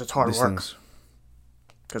 Because it's hard work.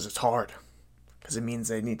 Because it's hard. Because it means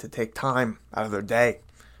they need to take time out of their day.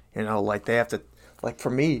 Like they have to. Like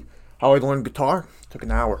for me, how I learned guitar took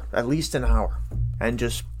an hour, at least an hour, and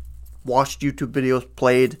just watched YouTube videos,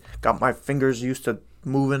 played, got my fingers used to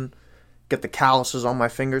moving, get the calluses on my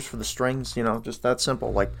fingers for the strings. Just that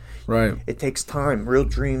simple. Like, right. It takes time. Real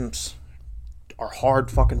dreams are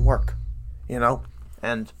hard fucking work.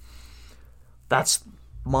 And that's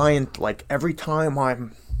mine. Like, every time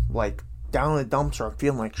I'm, like, down in the dumps or I'm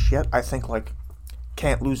feeling like shit, I think, like,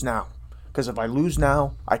 can't lose now. Because if I lose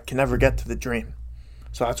now, I can never get to the dream.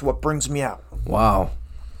 So that's what brings me out. Wow.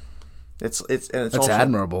 It's That's also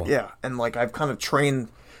admirable. Yeah, and like I've kind of trained,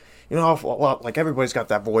 you know, like everybody's got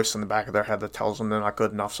that voice in the back of their head that tells them they're not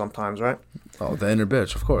good enough sometimes, right? Oh, the inner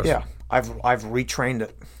bitch, of course. Yeah, I've retrained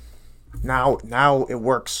it. Now it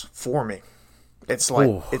works for me. It's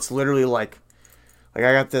like It's literally like I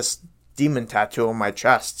got this demon tattoo on my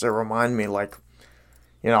chest to remind me, like,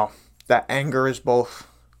 you know, that anger is both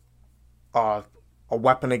a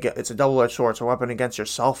weapon against. It's a double-edged sword. It's a weapon against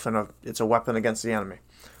yourself, and it's a weapon against the enemy.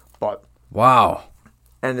 But wow.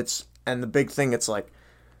 And the big thing, it's like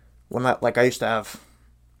when I used to have,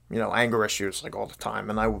 you know, anger issues like all the time,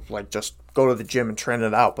 and I would like just go to the gym and train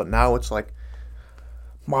it out. But now it's like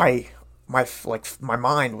my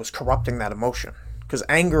mind was corrupting that emotion, because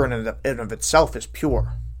anger in and of itself is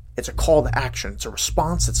pure. It's a call to action. It's a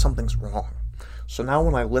response that something's wrong. So now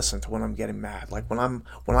when I listen to when I'm getting mad, like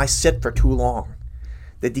when I sit for too long,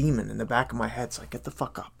 the demon in the back of my head's like, get the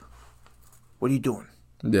fuck up. What are you doing?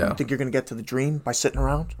 Yeah. You think you're going to get to the dream by sitting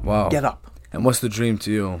around? Wow. Get up. And what's the dream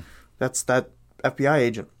to you? That's that FBI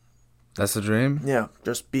agent. That's the dream? Yeah.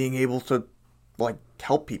 Just being able to, like,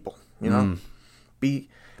 help people, you know? Be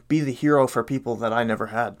the hero for people that I never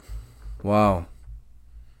had. Wow.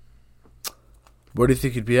 Where do you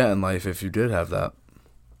think you'd be at in life if you did have that?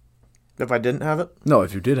 If I didn't have it? No,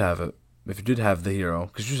 if you did have it. If you did have the hero.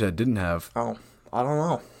 Because you said didn't have. Oh, I don't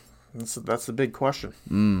know. That's the big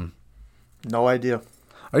question. No idea.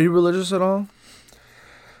 Are you religious at all?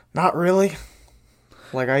 Not really.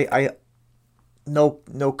 Like I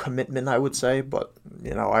no commitment, I would say, but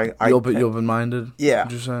you know, you open-minded? Yeah.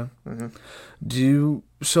 Would you say?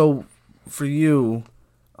 So for you,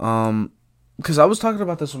 because I was talking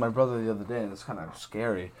about this with my brother the other day, and it's kind of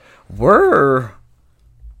scary. We're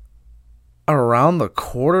around the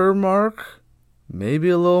quarter mark, maybe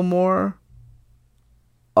a little more,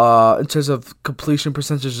 in terms of completion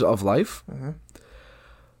percentages of life.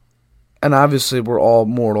 And obviously we're all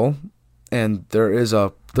mortal, and there's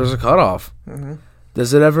a cutoff.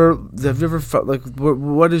 Does it ever? Have you ever felt like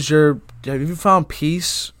have you found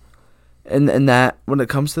peace in that when it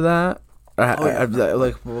comes to that?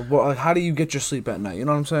 Like how do you get your sleep at night? You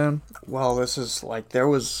know what I'm saying? Well, this is like I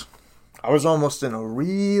was almost in a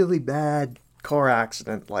really bad car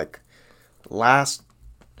accident like last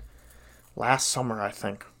summer, I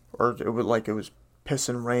think, or it was piss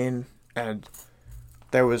and rain, and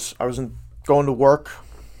I was going to work,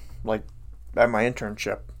 like at my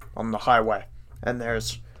internship on the highway, and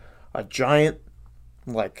there's a giant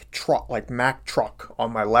like Mack truck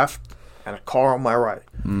on my left and a car on my right.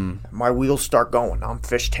 My wheels start going. I'm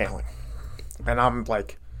fishtailing, and I'm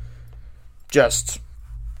like, just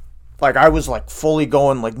like I was like fully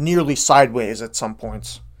going like nearly sideways at some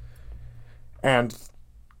points, and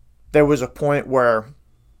there was a point where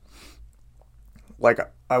like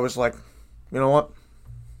I was like, you know what?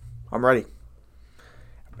 I'm ready.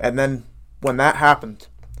 And then when that happened,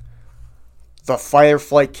 the fight or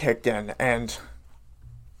flight kicked in, and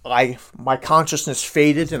my consciousness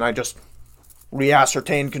faded, and I just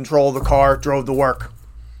reascertained control of the car, drove to work.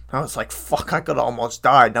 I was like, fuck, I could almost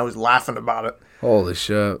died, and I was laughing about it. Holy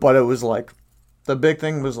shit. But it was like, the big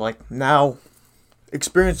thing was like, now,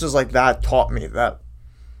 experiences like that taught me that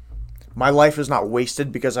my life is not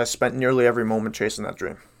wasted because I spent nearly every moment chasing that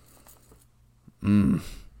dream.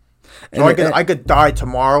 So I could die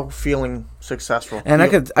tomorrow feeling successful. And I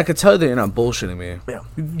could tell that you're not bullshitting me. Yeah.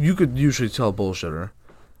 You could usually tell a bullshitter.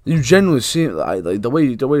 You genuinely seem like the way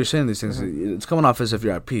you're saying these things. It's coming off as if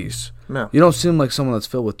you're at peace. Yeah. You don't seem like someone that's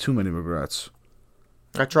filled with too many regrets.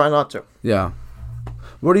 I try not to. Yeah.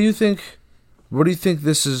 What do you think? What do you think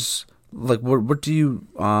this is like? What do you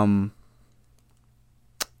How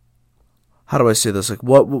do I say this? Like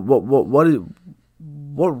what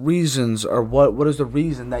reasons, or what is the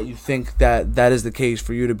reason that you think that is the case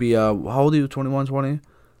for you to be how old are you? 21, 20?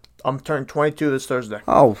 I'm turning 22 this Thursday.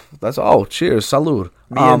 Oh, cheers, salud.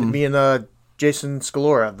 Me and Jason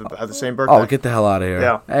Scalora have the same birthday. Oh, get the hell out of here.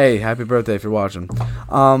 Yeah. Hey, happy birthday if you're watching.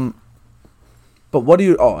 But what do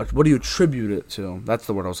you attribute it to? That's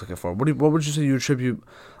the word I was looking for. What would you say you attribute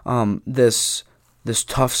this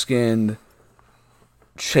tough-skinned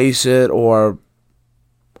chase it, or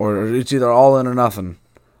it's either all in or nothing?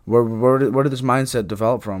 Where did this mindset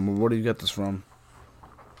develop from? Where do you get this from?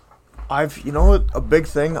 You know what, a big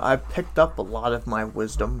thing, I've picked up a lot of my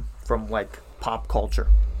wisdom from like pop culture.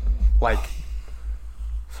 Like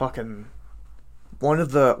fucking one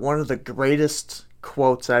of the greatest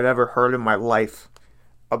quotes I've ever heard in my life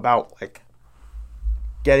about like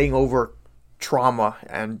getting over trauma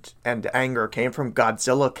and anger came from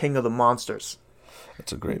Godzilla, King of the Monsters.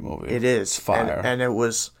 It's a great movie. It is. It's fire. And it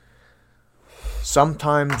was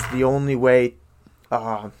sometimes the only way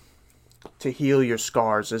to heal your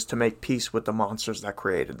scars is to make peace with the monsters that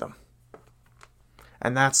created them.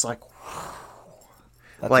 And that's like...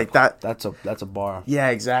 That's a bar. Yeah,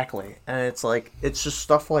 exactly. And it's like, it's just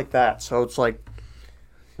stuff like that. So it's like,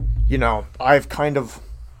 I've kind of,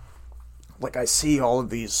 like, I see all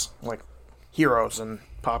of these, like, heroes in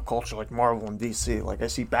pop culture, like Marvel and DC. Like, I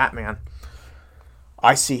see Batman.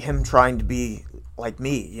 I see him trying to be like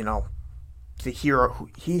me, the hero who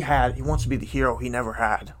he wants to be the hero he never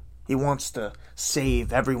had. He wants to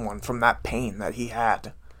save everyone from that pain that he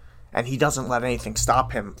had. And he doesn't let anything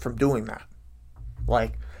stop him from doing that.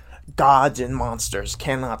 Like, gods and monsters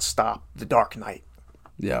cannot stop the Dark Knight.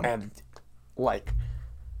 Yeah. And, like,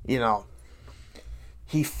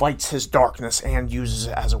 he fights his darkness and uses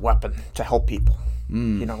it as a weapon to help people.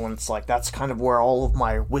 And it's like, that's kind of where all of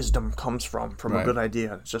my wisdom comes from right. A good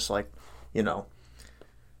idea. It's just like,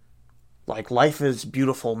 like, life is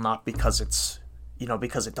beautiful not because it's,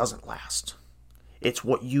 because it doesn't last. It's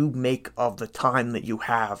what you make of the time that you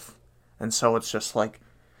have. And so it's just like,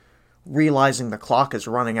 realizing the clock is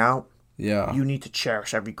running out, you need to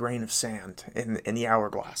cherish every grain of sand in the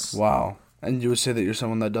hourglass. Wow. And you would say that you're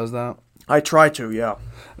someone that does that? I try to, yeah.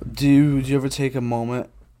 Do you ever take a moment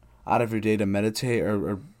out of your day to meditate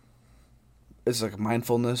or it's like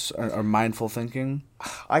mindfulness or mindful thinking?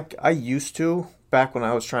 I used to, back when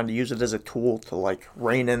I was trying to use it as a tool to, like,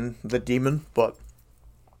 rein in the demon, but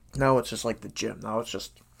now it's just like the gym. Now it's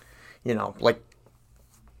just, like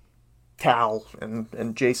Cal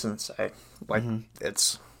and Jason say, like,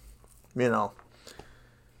 it's,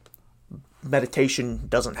 meditation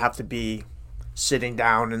doesn't have to be sitting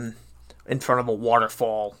down and in front of a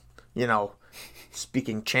waterfall,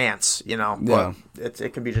 speaking chants, but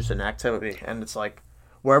it can be just an activity, and it's like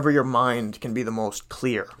wherever your mind can be the most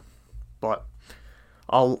clear. But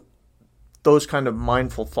those kind of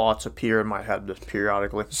mindful thoughts appear in my head just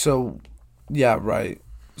periodically. So, yeah, right.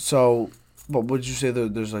 So, but would you say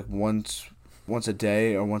that there's like once a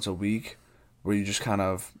day or once a week where you just kind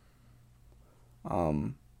of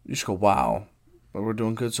you just go, wow, but we're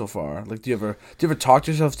doing good so far? Like, do you ever talk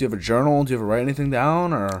to yourself? Do you ever journal? Do you ever write anything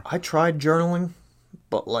down? Or I tried journaling,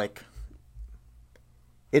 but like,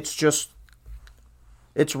 it's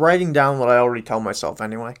writing down what I already tell myself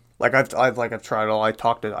anyway. Like I've tried it all. I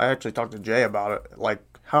actually talked to Jay about it. Like,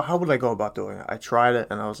 how would I go about doing it? I tried it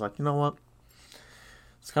and I was like, you know what?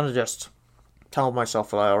 It's kind of just telling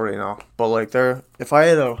myself what I already know. But like, if I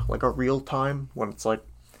had a real time when it's like,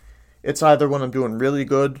 it's either when I'm doing really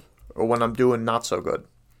good or when I'm doing not so good.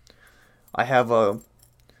 I have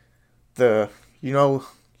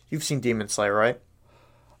you've seen Demon Slayer, right?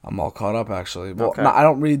 I'm all caught up, actually. Well, okay. No, I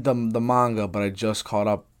don't read the manga, but I just caught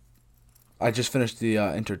up. I just finished the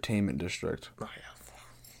Entertainment District. Oh,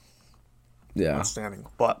 yeah. Yeah. Outstanding.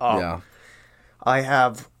 But I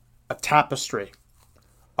have a tapestry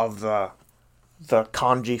of the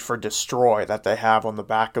kanji for destroy that they have on the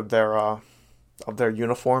back of their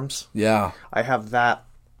uniforms. Yeah. I have that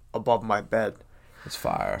above my bed. It's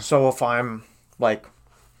fire. So if I'm like,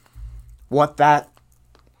 what that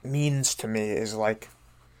means to me is like,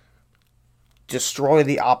 destroy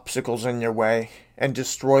the obstacles in your way and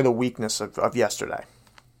destroy the weakness of yesterday.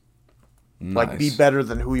 Nice. Like, be better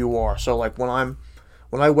than who you are. So like, when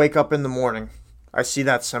I wake up in the morning, I see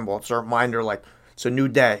that symbol. It's a reminder, like, it's a new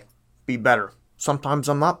day. Be better. Sometimes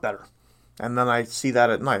I'm not better. And then I see that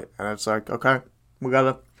at night. And it's like, okay, we got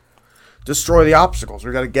to destroy the obstacles.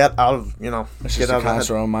 We got to get out of, It's just a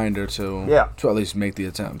constant reminder to at least make the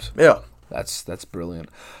attempts. Yeah. That's brilliant.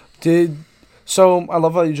 So I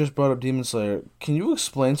love how you just brought up Demon Slayer. Can you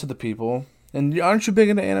explain to the people, and aren't you big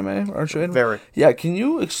into anime? Aren't you? Very. Yeah, can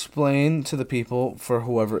you explain to the people, for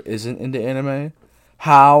whoever isn't into anime,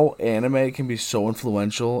 how anime can be so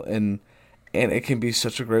influential and it can be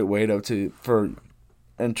such a great way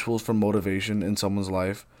and tools for motivation in someone's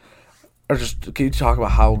life? Or just, can you talk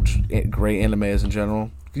about how great anime is in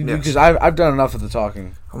general? Yes. Because I've done enough of the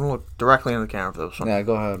talking. I'm going to look directly in the camera for this one. Yeah,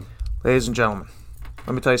 go ahead. Ladies and gentlemen,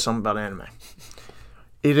 let me tell you something about anime.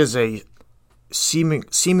 It is a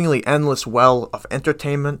seemingly endless well of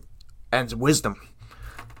entertainment and wisdom.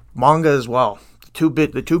 Manga as well.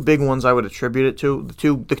 The two big ones I would attribute it to,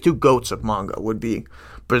 the two goats of manga would be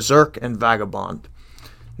Berserk and Vagabond.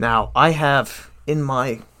 Now, I have on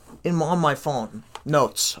my phone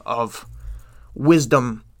notes of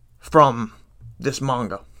wisdom from this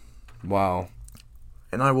manga. Wow.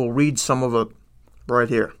 And I will read some of it right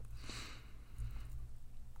here.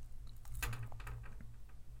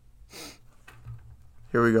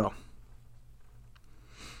 Here we go.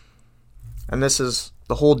 And this is,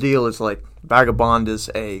 the whole deal is like, Vagabond is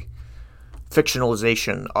a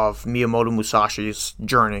fictionalization of Miyamoto Musashi's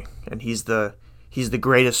journey. And he's the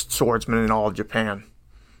greatest swordsman in all of Japan.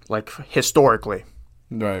 Like, historically.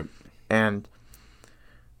 Right. And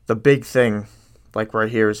the big thing, like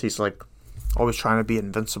right here, is he's like always trying to be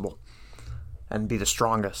invincible and be the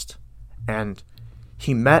strongest. And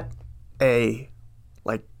he met a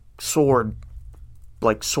sword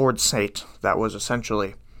saint that was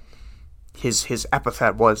essentially his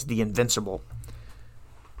epithet was the Invincible.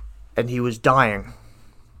 And he was dying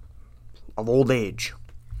of old age.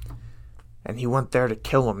 And he went there to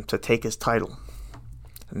kill him, to take his title.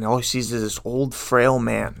 And all he sees is this old, frail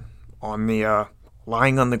man on the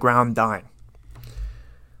lying on the ground dying.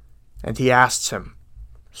 And he asks him,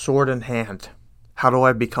 sword in hand, how do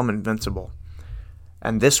I become invincible?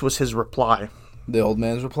 And this was his reply. The old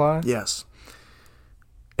man's reply? Yes.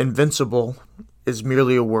 Invincible is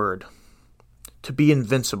merely a word. To be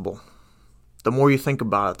invincible, the more you think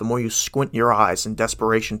about it, the more you squint your eyes in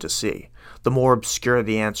desperation to see, the more obscure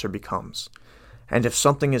the answer becomes. And if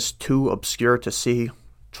something is too obscure to see,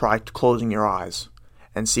 try closing your eyes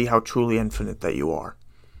and see how truly infinite that you are.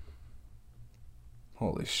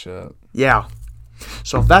 Holy shit. Yeah.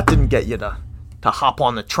 So if that didn't get you to hop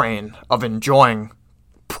on the train of enjoying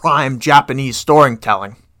prime Japanese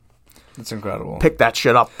storytelling, that's incredible. Pick that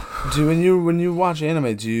shit up. When you watch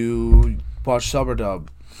anime, do you watch sub or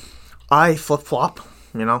dub? I flip-flop,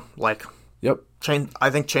 like... Yep. I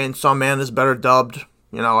think Chainsaw Man is better dubbed.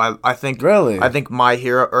 I think... Really? I think My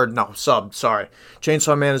Hero... Or, no, subbed, sorry.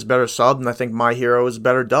 Chainsaw Man is better subbed, and I think My Hero is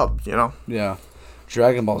better dubbed, Yeah.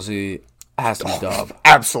 Dragon Ball Z has to be dubbed.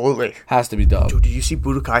 Absolutely. Has to be dubbed. Dude, did you see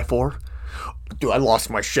Budokai 4? Dude, I lost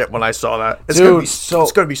my shit when I saw that. It's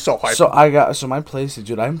gonna be so hype. So my PlayStation,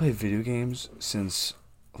 dude, I haven't played video games since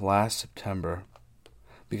last September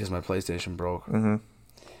because my PlayStation broke. Mm-hmm.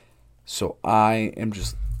 So I am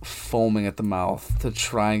just foaming at the mouth to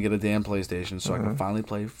try and get a damn PlayStation so I can finally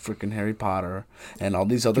play freaking Harry Potter and all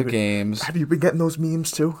these other games. Have you been getting those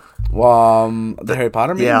memes too? The Harry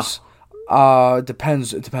Potter memes? Yeah. It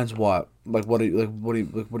depends what. What do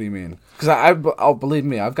you mean? Because I'll believe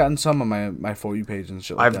me, I've gotten some on my For You page and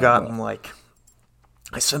shit like I've that. gotten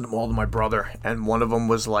I sent them all to my brother, and one of them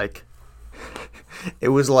was it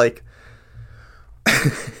was the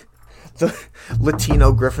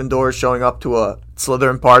Latino Gryffindor showing up to a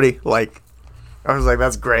Slytherin party. I was like,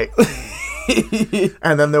 that's great.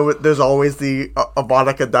 And then there's always the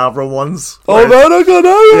Avada Kedavra ones. Avada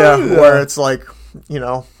Kedavra! Yeah, where it's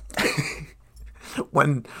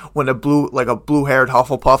when a blue-haired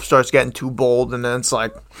Hufflepuff starts getting too bold, and then it's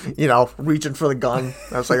reaching for the gun.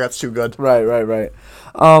 I was like, that's too good. Right.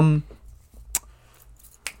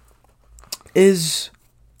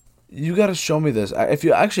 You gotta show me this. If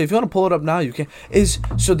you want to pull it up now, you can.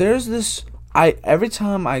 There's this. Every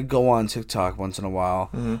time I go on TikTok once in a while,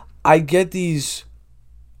 I get these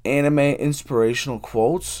anime inspirational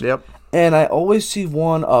quotes. Yep. And I always see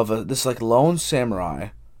one of this lone samurai.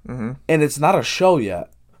 Mm-hmm. And it's not a show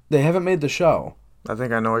yet. They haven't made the show. I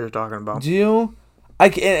think I know what you're talking about. Do you?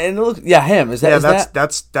 And look, him.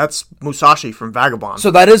 That's Musashi from Vagabond. So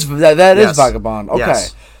that is Yes. Vagabond. Okay.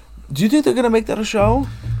 Yes. Do you think they're gonna make that a show?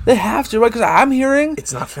 They have to, right? Because I'm hearing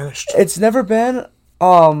it's not finished. It's never been.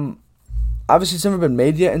 Obviously, it's never been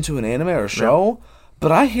made yet into an anime or a show. Yeah.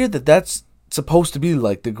 But I hear that that's supposed to be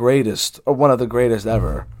the greatest or one of the greatest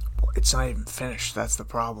ever. It's not even finished. That's the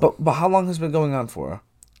problem. But how long has it been going on for?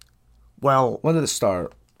 Well, when did it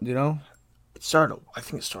start? Do you know? I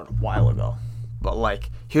think it started a while ago. But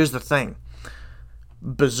here's the thing: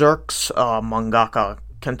 Berserk's mangaka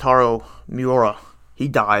Kentaro Miura, he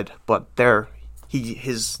died, but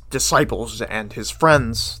his disciples and his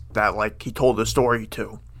friends that he told the story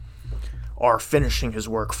to are finishing his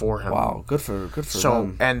work for him. Wow, good for them.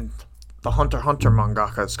 So, and the Hunter x Hunter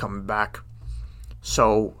mangaka is coming back.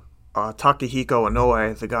 So, Takehiko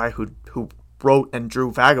Inoue, the guy who wrote and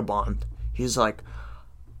drew Vagabond, he's like,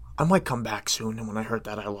 I might come back soon. And when I heard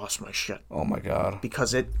that, I lost my shit. Oh my god!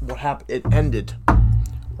 Because it ended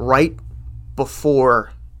right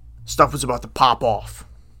before stuff was about to pop off.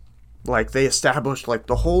 They established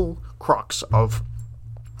the whole crux of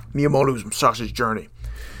Miyamoto Musashi's journey.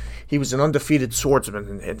 He was an undefeated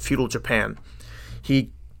swordsman in feudal Japan.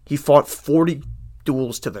 He fought 40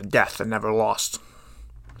 duels to the death and never lost.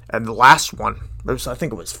 And the last one, I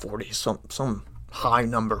think it was 40, some high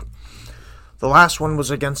number. The last one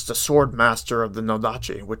was against a sword master of the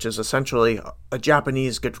Nodachi, which is essentially a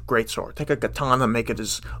Japanese greatsword. Take a katana, make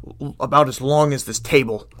it about as long as this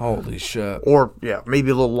table. Holy shit. Or,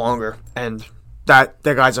 maybe a little longer. And that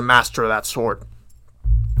guy's a master of that sword.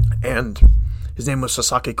 And His name was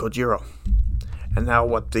Sasaki Kojiro. And now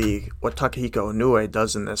what Takehiko Inoue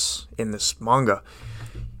does in this manga,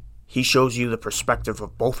 he shows you the perspective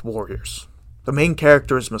of both warriors. The main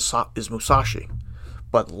character is Musashi,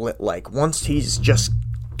 but like once he's just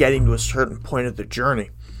getting to a certain point of the journey,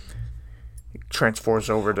 it transfers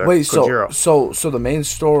over to Kojiro. So the main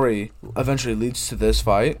story eventually leads to this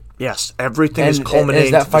fight? Yes, everything is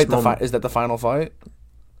culminating. Is that the final fight?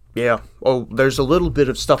 Yeah. Oh, there's a little bit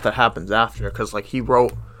of stuff that happens after, because like he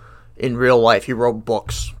wrote in real life, he wrote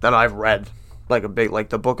books that I've read, like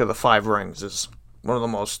the Book of the Five Rings is one of the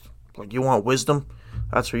most, like, you want wisdom,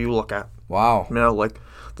 that's where you look at. Wow. You know, like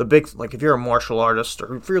the big, like if you're a martial artist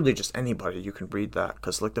or really just anybody, you can read that,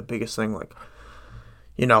 because like the biggest thing, like,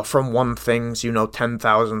 you know, from one things, you know,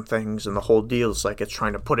 10,000 things, and the whole deal is like he's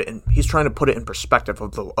trying to put it in perspective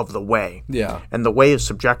of the way. Yeah. And the way is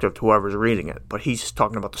subjective to whoever's reading it, but he's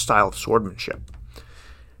talking about the style of swordsmanship.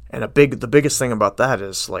 And the biggest thing about that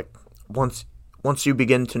is like once you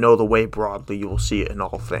begin to know the way broadly, you will see it in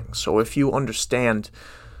all things. So if you understand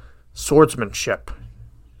swordsmanship,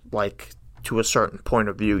 like to a certain point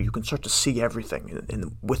of view, you can start to see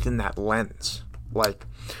everything within that lens.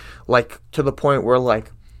 Like to the point where,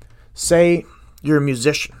 like, say you're a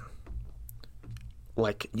musician,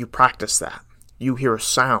 like you practice that, you hear a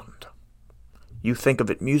sound, you think of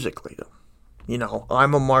it musically. You know,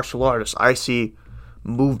 I'm a martial artist. I see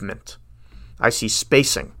movement, I see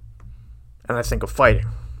spacing, and I think of fighting.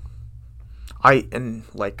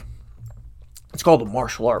 It's called a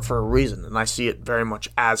martial art for a reason, and I see it very much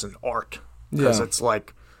as an art, because it's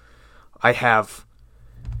like I have,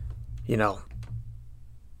 you know,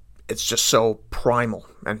 it's just so primal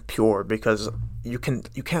and pure, because you can't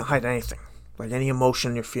hide anything. Like any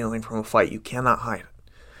emotion you're feeling from a fight, you cannot hide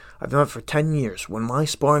it. I've done it for 10 years. When my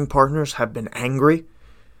sparring partners have been angry,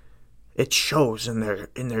 it shows in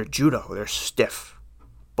their judo. They're stiff,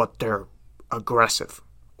 but they're aggressive.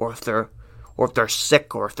 Or if they're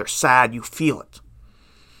sick, or if they're sad, you feel it.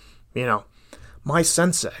 You know, my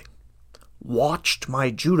sensei watched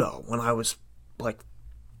my judo when I was like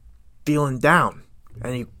feeling down,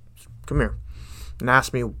 and he come here and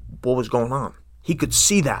asked me what was going on. He could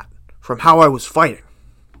see that from how I was fighting.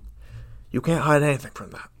 You can't hide anything from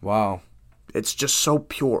that. Wow. It's just so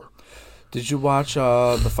pure. Did you watch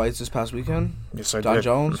the fights this past weekend? Yes, I did. Jon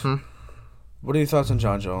Jones? Mm-hmm. What are your thoughts on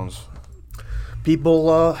Jon Jones?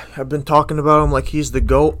 People have been talking about him like he's the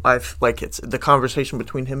GOAT. It's the conversation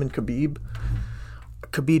between him and Khabib.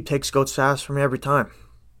 Khabib takes GOAT status for me every time.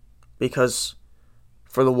 Because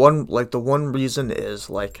for the one reason is,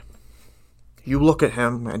 like, you look at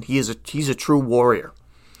him and he's a true warrior.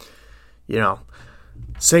 You know,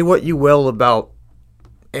 say what you will about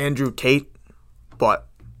Andrew Tate, but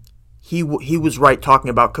he was right talking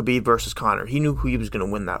about Khabib versus Conor. He knew who he was going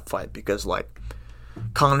to win that fight, because, like,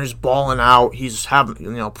 Conor's balling out, he's having,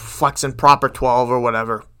 you know, flexing proper 12 or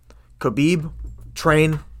whatever. Khabib,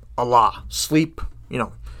 train, Allah, sleep, you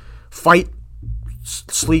know, fight,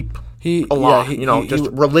 sleep, Allah,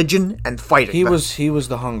 religion and fighting. He was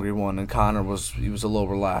the hungry one, and Conor was a little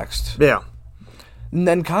relaxed. Yeah. And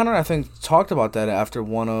then Conor, I think, talked about that after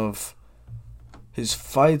one of his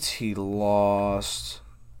fights he lost.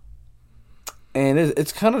 And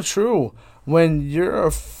it's kind of true. When you're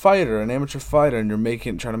a fighter, an amateur fighter, and you're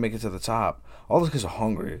trying to make it to the top, all those guys are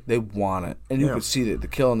hungry. They want it. And you can see the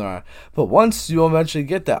kill in their eye. But once you eventually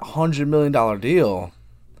get that $100 million deal,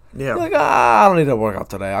 you're like, I don't need to work out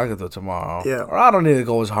today. I can do it tomorrow. Yeah. Or I don't need to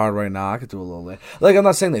go as hard right now. I could do a little later. Like, I'm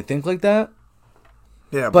not saying they think like that.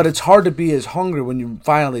 Yeah. But it's hard to be as hungry when you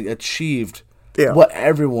finally achieved what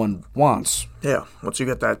everyone wants. Yeah, once you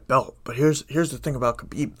get that belt. But here's the thing about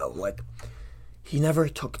Khabib, though. Like, he never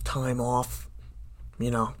took time off,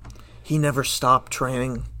 you know. He never stopped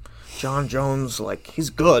training. Jon Jones, like, he's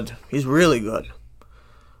good. He's really good.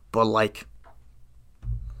 But, like,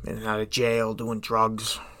 in and out of jail, doing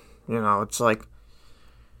drugs, you know, it's like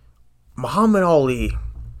Muhammad Ali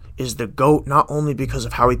is the GOAT not only because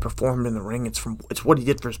of how he performed in the ring, it's what he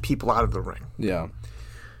did for his people out of the ring. Yeah.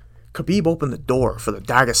 Khabib opened the door for the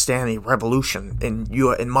Dagestani revolution in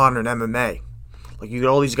modern MMA. Like, you get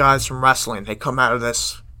all these guys from wrestling. They come out of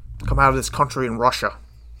this country in Russia,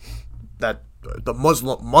 that the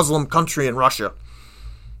Muslim country in Russia,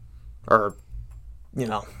 or, you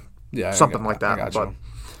know, something like that. I got you.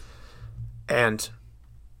 And,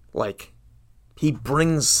 like, he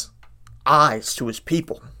brings eyes to his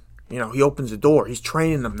people. You know, he opens the door. He's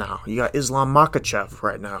training them now. You got Islam Makhachev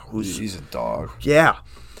right now, he's a dog. Yeah,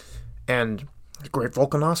 and a great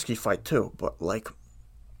Volkanovski fight too. But, like,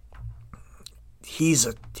 he's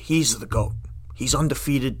the GOAT. He's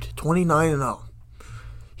undefeated, 29-0.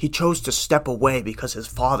 he chose to step away because his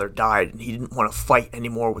father died and he didn't want to fight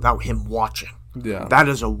anymore without him watching. Yeah. That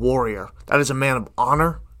is a warrior. That is a man of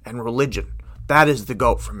honor and religion. That is the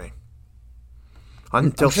GOAT for me.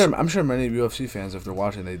 I'm sure many UFC fans, if they're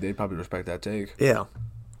watching, they probably respect that take. Yeah.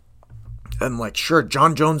 And, like, sure,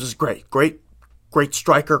 John Jones is great. Great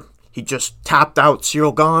striker. He just tapped out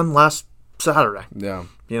Cyril Gane last Saturday. Yeah.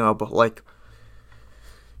 You know, but, like,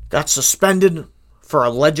 got suspended for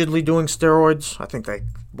allegedly doing steroids. I think they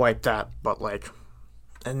wiped that. But, like,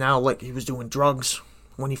 and now, like, he was doing drugs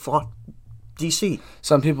when he fought DC.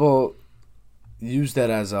 Some people use that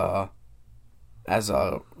as a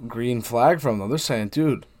green flag from them. They're saying,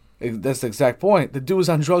 dude, that's the exact point. The dude was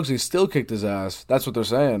on drugs and he still kicked his ass. That's what they're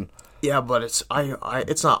saying. Yeah, but it's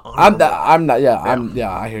not honorable. I'm not.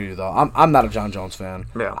 Yeah, I hear you though. I'm not a John Jones fan.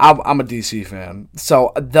 Yeah. I'm a DC fan.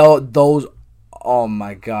 So those, oh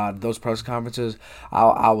my God, those press conferences,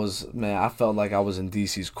 I felt like I was in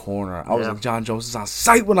DC's corner. I was like, John Jones is on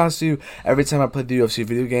sight when I see you. Every time I play the UFC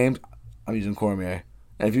video games, I'm using Cormier.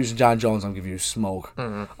 And if you're using John Jones, I'm giving you smoke.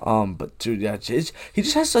 Mm-hmm. But dude, yeah, he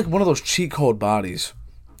just has like one of those cheat code bodies.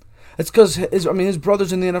 It's because his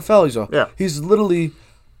brother's in the NFL. He's literally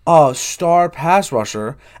a star pass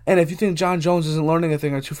rusher. And if you think John Jones isn't learning a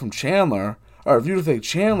thing or two from Chandler, or if you think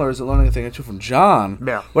Chandler isn't learning a thing or two from John,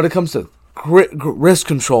 when it comes to risk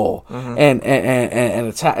control and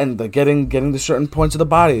attack and the getting to certain points of the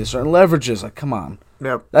body, certain leverages, like come on,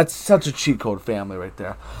 that's such a cheat code family right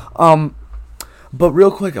there. But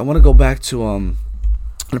real quick, I want to go back to I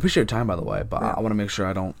appreciate your time, by the way, but I want to make sure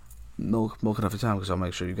I don't milk enough of time because I'll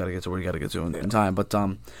make sure you got to get to where you got to get to in time. But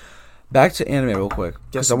back to anime real quick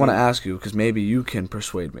because I want to ask you because maybe you can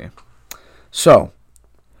persuade me. So,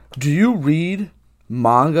 do you read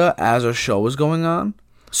manga as a show is going on?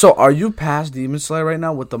 So, are you past Demon Slayer right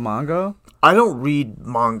now with the manga? I don't read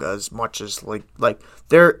manga as much as like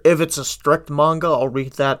there. If it's a strict manga, I'll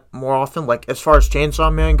read that more often. Like as far as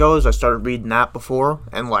Chainsaw Man goes, I started reading that before,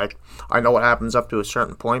 and like I know what happens up to a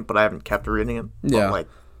certain point, but I haven't kept reading it. Yeah. But, like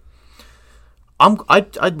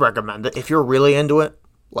I'd recommend it if you're really into it.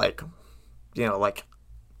 Like, you know, like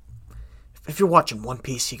if you're watching One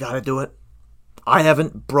Piece, you got to do it. I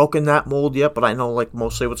haven't broken that mold yet, but I know like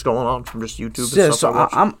mostly what's going on from just YouTube. And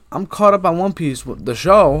stuff. So I'm caught up on One Piece with the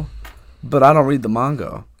show. But I don't read the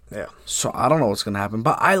manga. Yeah. So I don't know what's going to happen.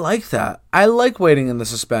 But I like that. I like waiting in the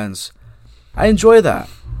suspense. I enjoy that.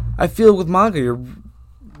 I feel with manga,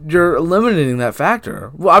 you're eliminating that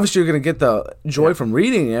factor. Well, obviously you're going to get the joy from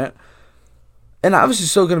reading it. And obviously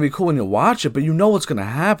it's still going to be cool when you watch it, but you know what's going to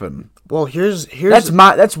happen. Well, here's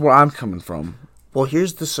that's where I'm coming from. Well,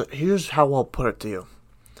 here's how I'll put it to you.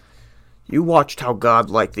 You watched how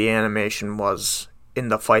godlike the animation was in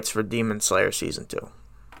the fights for Demon Slayer Season 2.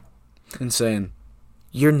 Insane.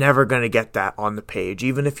 You're never going to get that on the page.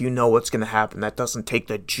 Even if you know what's going to happen, that doesn't take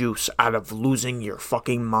the juice out of losing your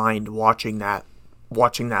fucking mind watching that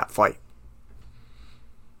fight.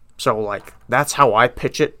 So, like, that's how I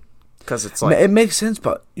pitch it. Because it's like... It makes sense,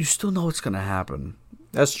 but you still know what's going to happen.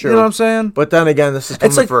 That's true. You know what I'm saying? But then again, this is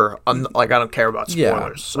coming for... Like, I don't care about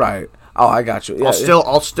spoilers. Yeah, so. right. Oh, I got you. Yeah,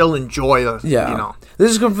 I'll still enjoy the... Yeah. You know.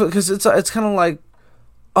 This is good because it's kind of like...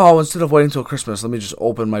 Oh, instead of waiting until Christmas, let me just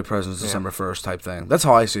open my presents December 1st type thing. That's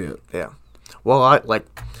how I see it. Yeah. Well,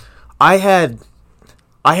 I had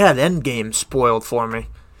Endgame spoiled for me.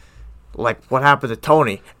 Like, what happened to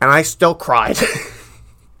Tony. And I still cried.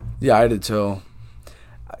 Yeah, I did too.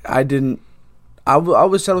 I didn't... I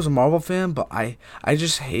always said I was a Marvel fan, but I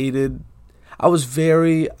just hated... I was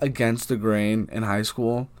very against the grain in high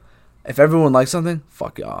school. If everyone liked something,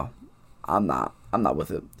 fuck y'all. I'm not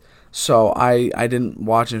with it. So I didn't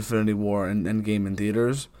watch Infinity War and Endgame in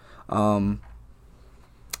theaters, and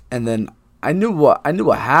then I knew what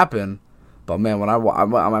happened, but man, when I went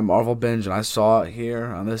on my Marvel binge and I saw it here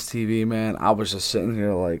on this TV, man, I was just sitting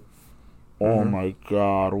here like, oh my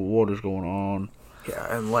God, what is going on?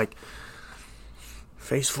 Yeah, and like,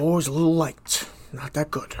 Phase 4 is a little light, not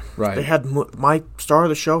that good. Right. They had my star of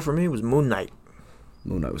the show for me was Moon Knight.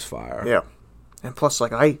 Moon Knight was fire. Yeah, and plus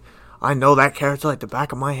like I know that character like the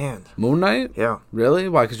back of my hand. Moon Knight? Yeah. Really?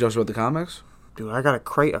 Why? Because you also read the comics? Dude, I got a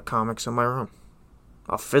crate of comics in my room.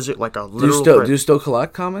 A literal crate. Do you still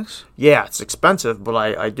collect comics? Yeah, it's expensive, but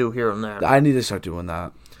I do here and there. I need to start doing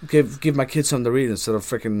that. Give my kids something to read instead of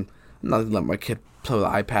freaking... I'm not letting my kid play with the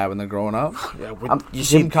iPad when they're growing up. Yeah, you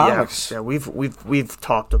see comics. Yeah, we've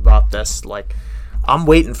talked about this. Like, I'm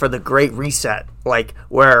waiting for the Great Reset. Like,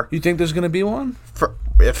 where... You think there's going to be one?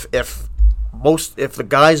 If the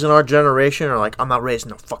guys in our generation are like, I'm not raising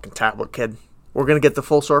no fucking tablet kid, we're going to get the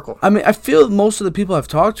full circle. I mean, I feel most of the people I've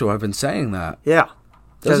talked to have been saying that. Yeah.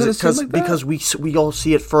 Doesn't it seem like that? Because we all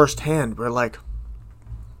see it firsthand. We're like,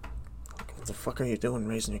 what the fuck are you doing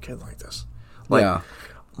raising your kid like this? Like, yeah.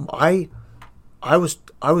 I was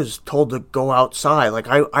told to go outside. Like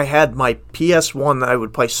I had my PS1 that I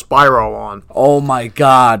would play Spyro on. Oh my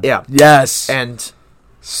god. Yeah. Yes. And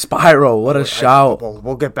Spyro, what a shout.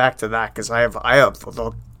 We'll get back to that because I have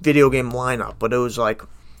the video game lineup. But it was like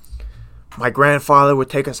my grandfather would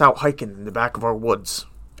take us out hiking in the back of our woods,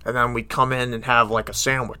 and then we'd come in and have like a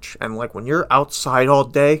sandwich. And like when you're outside all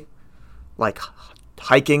day, like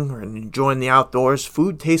hiking and enjoying the outdoors,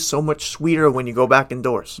 food tastes so much sweeter when you go back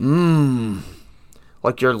indoors.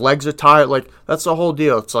 Like your legs are tired. Like that's the whole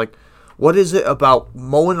deal. It's like, what is it about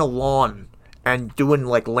mowing a lawn and doing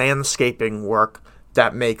like landscaping work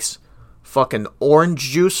that makes fucking orange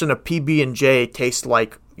juice and a PB&J taste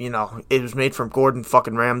like, you know, it was made from Gordon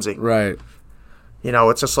fucking Ramsay. Right. You know,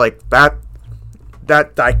 it's just like that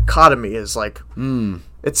dichotomy is like,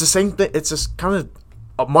 it's the same thing. It's just kind of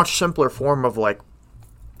a much simpler form of like,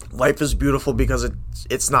 life is beautiful because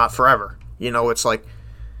it's not forever. You know, it's like,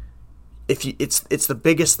 it's the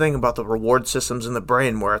biggest thing about the reward systems in the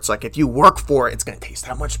brain, where it's like if you work for it, it's gonna taste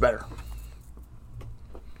that much better.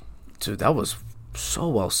 Dude, that was so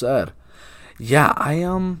well said. Yeah, I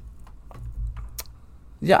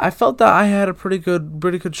felt that I had a pretty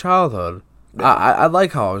good childhood. Yeah. I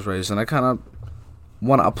like how I was raised, and I kind of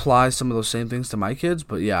want to apply some of those same things to my kids.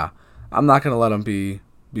 But yeah, I'm not gonna let them be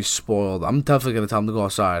spoiled. I'm definitely gonna tell them to go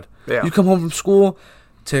outside. Yeah. You come home from school,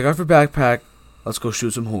 take off your backpack. Let's go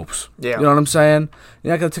shoot some hoops. Yeah. You know what I'm saying?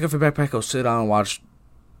 You're not going to take off your backpack, go sit down and watch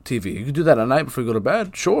TV. You can do that at night before you go to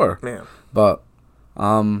bed, sure. Yeah. But,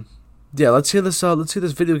 yeah, let's hear this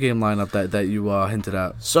video game lineup that you hinted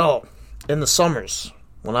at. So, in the summers,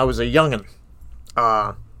 when I was a youngin',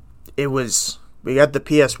 we had the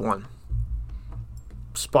PS1.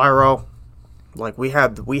 Spyro, like we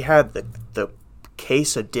had the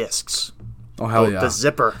case of discs. Oh, hell yeah. The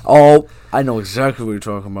zipper. Oh, I know exactly what you're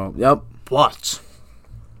talking about. Yep. But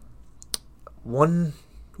one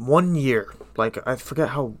year, like I forget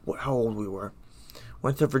how old we were,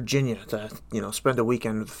 went to Virginia to spend a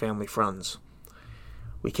weekend with family friends.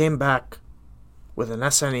 We came back with an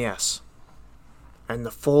SNES and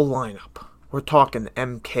the full lineup. We're talking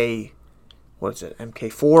MK4,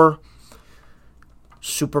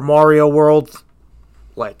 Super Mario World,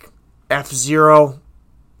 like F-Zero,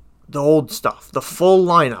 the old stuff, the full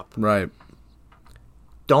lineup. Right.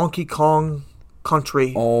 Donkey Kong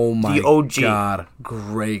Country, oh my the OG. God,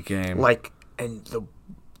 great game. Like, and the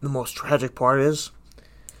most tragic part is,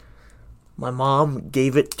 my mom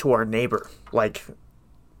gave it to our neighbor, like,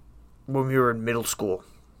 when we were in middle school.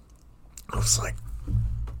 I was like,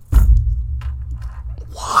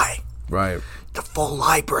 why? Right. The full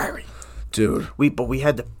library. Dude. But we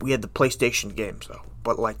had the PlayStation games though.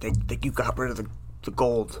 But like you got rid of the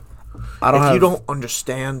gold. You don't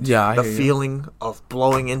understand the feeling of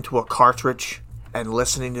blowing into a cartridge and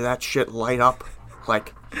listening to that shit light up,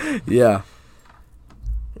 like, yeah,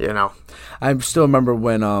 I still remember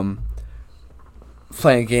when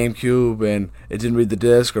playing GameCube and it didn't read the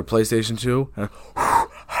disc, or PlayStation 2, and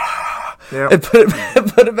put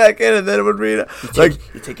it back in, and then it would read it.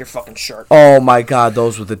 You take your fucking shirt. Oh my God,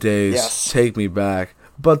 those were the days. Yes. Take me back.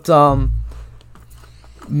 But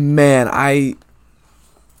man, it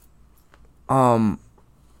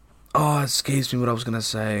escapes me what I was gonna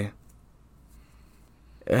say.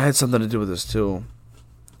 It had something to do with this too.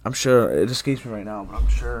 I'm sure it escapes me right now, but I'm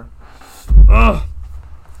sure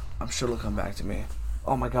it'll come back to me.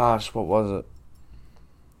 Oh my gosh, what was it?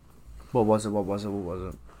 What was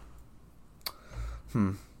it?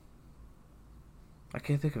 I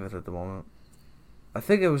can't think of it at the moment. I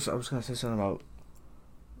think I was gonna say something about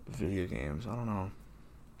video games. I don't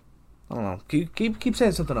know. Keep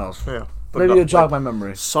saying something else. Yeah. Maybe you'll jog my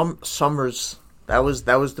memory. Summers, that was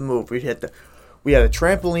the move. We had a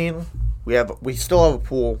trampoline. We still have a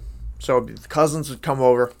pool. So the cousins would come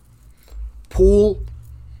over, pool,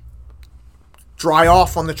 dry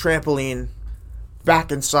off on the trampoline,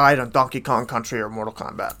 back inside on Donkey Kong Country or Mortal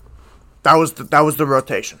Kombat. That was the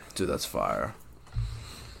rotation. Dude, that's fire.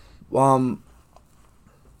 Do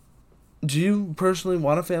you personally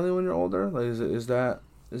want a family when you're older? Like, is that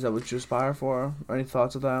what you aspire for? Any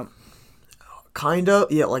thoughts of that? Kinda,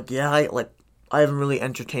 yeah. I haven't really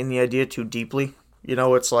entertained the idea too deeply.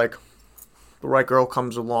 It's like the right girl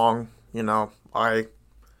comes along. I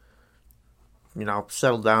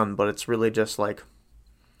settle down, but it's really just like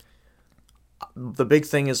the big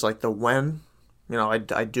thing is like the when. I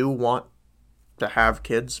do want to have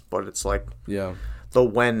kids, but it's like the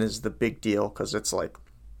when is the big deal, because it's like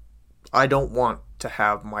I don't want to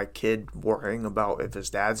have my kid worrying about if his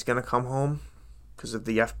dad's gonna come home because of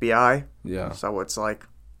the FBI. Yeah. So it's like,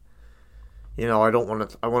 I don't want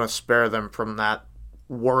to. I want to spare them from that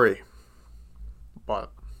worry.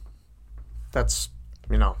 But that's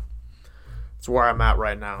it's where I'm at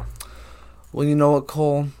right now. Well, you know what,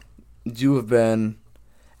 Cole? You have been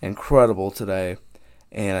incredible today,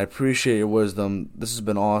 and I appreciate your wisdom. This has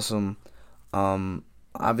been awesome.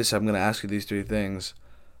 Obviously, I'm going to ask you these 3 things.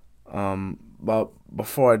 But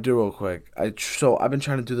before I do, real quick, I've been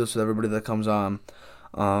trying to do this with everybody that comes on,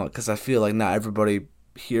 because I feel like not everybody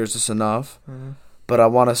hears this enough. Mm-hmm. But I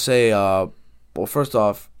want to say, well, first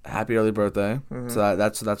off, happy early birthday. Mm-hmm. So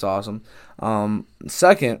that's awesome.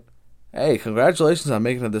 Second, hey, congratulations on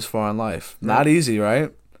making it this far in life. Yeah. Not easy,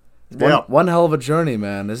 right? Yeah. One hell of a journey,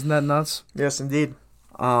 man. Isn't that nuts? Yes, indeed.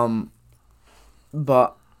 But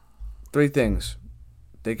 3 things.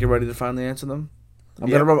 Think you're ready to finally answer them? I'm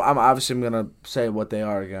gonna say what they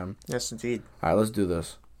are again. Yes, indeed. All right, let's do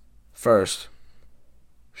this. First,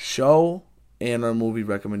 show and/or movie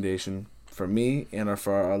recommendation for me and/or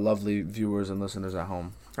for our lovely viewers and listeners at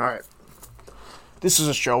home. All right. This is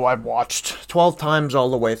a show I've watched 12 times all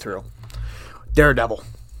the way through. Daredevil.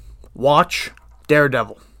 Watch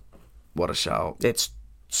Daredevil. What a shout. It's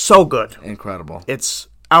so good. Incredible. It's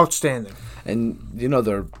outstanding. And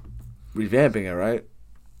they're revamping it, right?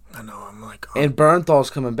 I know, I'm like... Oh. And Bernthal's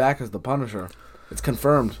coming back as the Punisher. It's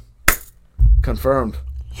confirmed. Confirmed.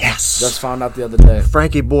 Yes. Just found out the other day.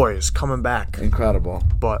 Frankie Boy is coming back. Incredible.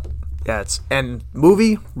 But, yeah, and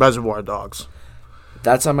movie, Reservoir Dogs.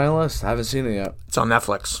 That's on my list. I haven't seen it yet. It's on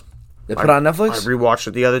Netflix. They put it on Netflix? I rewatched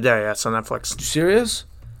it the other day. Yeah, it's on Netflix. You serious?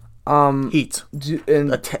 Heat.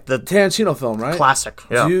 The Tarantino film, right? Classic.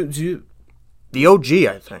 Yeah. Do you the OG,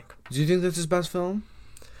 I think. Do you think that's his best film?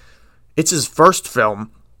 It's his first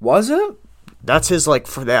film. Was it? That's his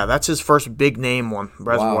that's his first big name one.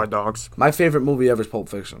 Reservoir Dogs. My favorite movie ever is Pulp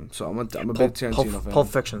Fiction, so I'm a big Tarantino fan. Pulp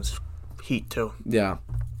Fiction's Heat too. Yeah,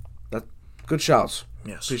 good shouts.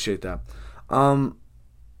 Yes, appreciate that.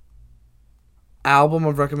 Album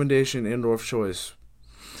of recommendation and/or of choice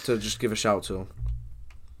to just give a shout to.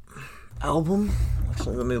 Album?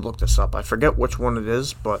 Actually, let me look this up. I forget which one it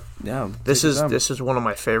is, but yeah, this is one of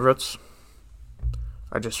my favorites.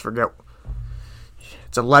 I just forget.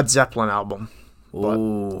 It's a Led Zeppelin album.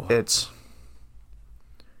 Ooh. But it's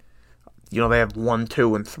they have 1,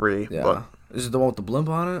 2, and 3. Yeah. But is it the one with the blimp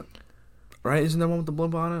on it? Right? Isn't there one with the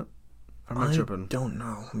blimp on it? Or am I tripping? Don't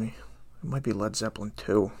know. It might be Led Zeppelin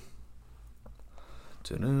 2.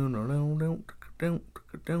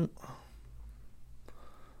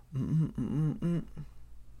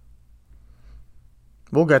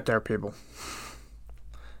 We'll get there, people.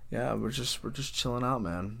 Yeah, we're just chilling out,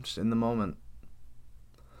 man. Just in the moment.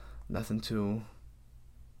 Nothing too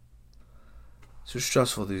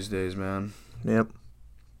stressful these days, man. Yep.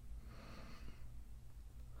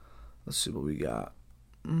 Let's see what we got.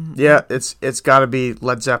 Mm-hmm. Yeah, it's got to be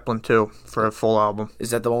Led Zeppelin 2 for a full album.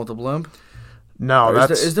 Is that the one with the blimp? No,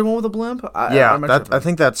 is there one with the blimp? I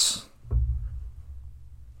think that's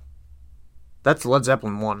Led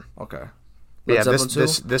Zeppelin 1. Okay.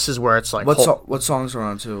 This is where it's like what songs are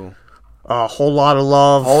on 2? Whole Lot of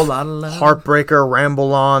Love. Heartbreaker,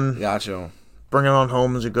 Ramble On. Gotcha. Bring It On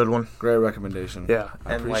Home is a good one. Great recommendation. Yeah.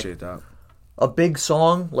 I appreciate that. A big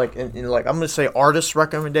song, I'm going to say artist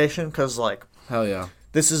recommendation, because, hell yeah.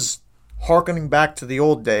 This is hearkening back to the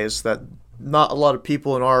old days that not a lot of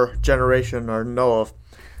people in our generation know of.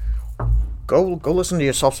 Go listen to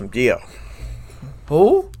yourself some Dio.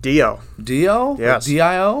 Who? Dio. Dio? Yes.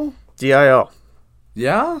 D-I-O? D-I-O.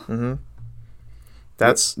 Yeah? Mm-hmm.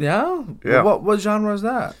 Yeah? What genre is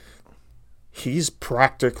that? He's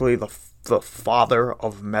practically the father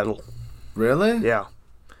of metal. Really? Yeah.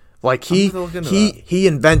 He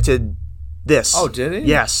invented this. Oh, did he?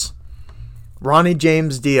 Yes. Ronnie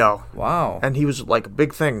James Dio. Wow. And he was a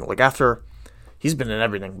big thing. After he's been in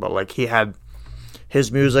everything, but he had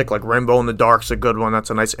his music, Rainbow in the Dark's a good one. That's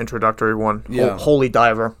a nice introductory one. Yeah. Holy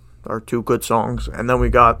Diver are 2 good songs. And then we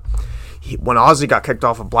got when Ozzy got kicked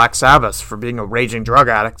off of Black Sabbath for being a raging drug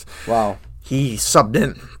addict. Wow. He subbed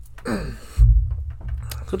in.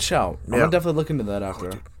 Good shout. Yeah. I'm gonna definitely look into that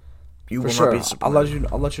after. You will not be disappointed.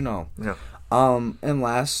 I'll let you know. Yeah. And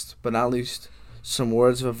last but not least, some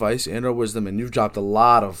words of advice and/or wisdom, and you've dropped a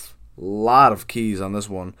lot of keys on this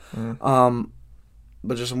one. Mm.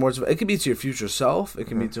 But just some words of it could be to your future self, it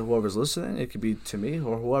can be to whoever's listening, it could be to me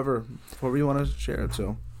or whoever you want to share it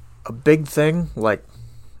to. A big thing,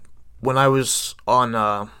 when I was on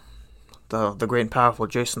the great and powerful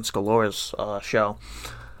Jason Scalore's show,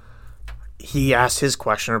 he asked his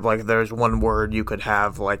question of there's one word you could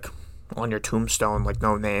have on your tombstone, like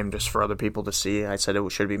no name, just for other people to see. I said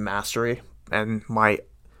it should be mastery. And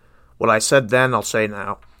what I said then, I'll say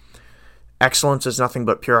now. Excellence is nothing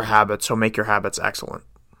but pure habit, so make your habits excellent.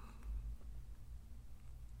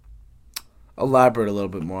 Elaborate a little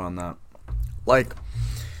bit more on that. Like,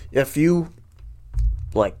 if you,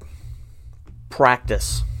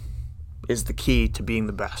 practice is the key to being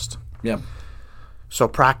the best. Yeah. So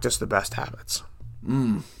practice the best habits.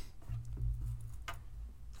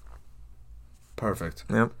 Perfect.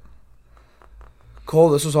 Yep. Cole,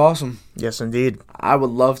 this was awesome. Yes, indeed. I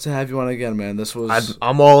would love to have you on again, man.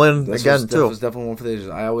 I'm all in too. This was definitely one for the ages.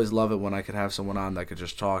 I always love it when I could have someone on that could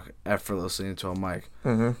just talk effortlessly into a mic.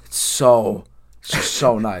 Mm-hmm. It's just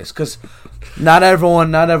so nice because not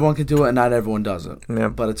everyone can do it and not everyone does it. Yeah.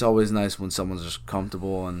 But it's always nice when someone's just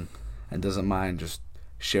comfortable and doesn't mind just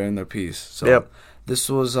sharing their piece. So yep. This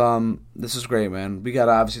is great, man. We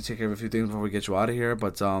gotta obviously take care of a few things before we get you out of here,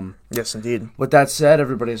 but yes, indeed. With that said,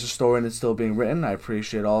 everybody has a story and it's still being written. I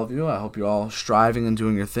appreciate all of you. I hope you're all striving and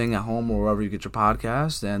doing your thing at home or wherever you get your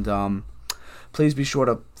podcast. And please be sure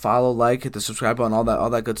to follow, like, hit the subscribe button, all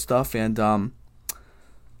that good stuff. And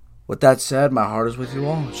with that said, my heart is with you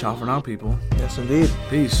all. Ciao for now, people. Yes, indeed.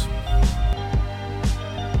 Peace.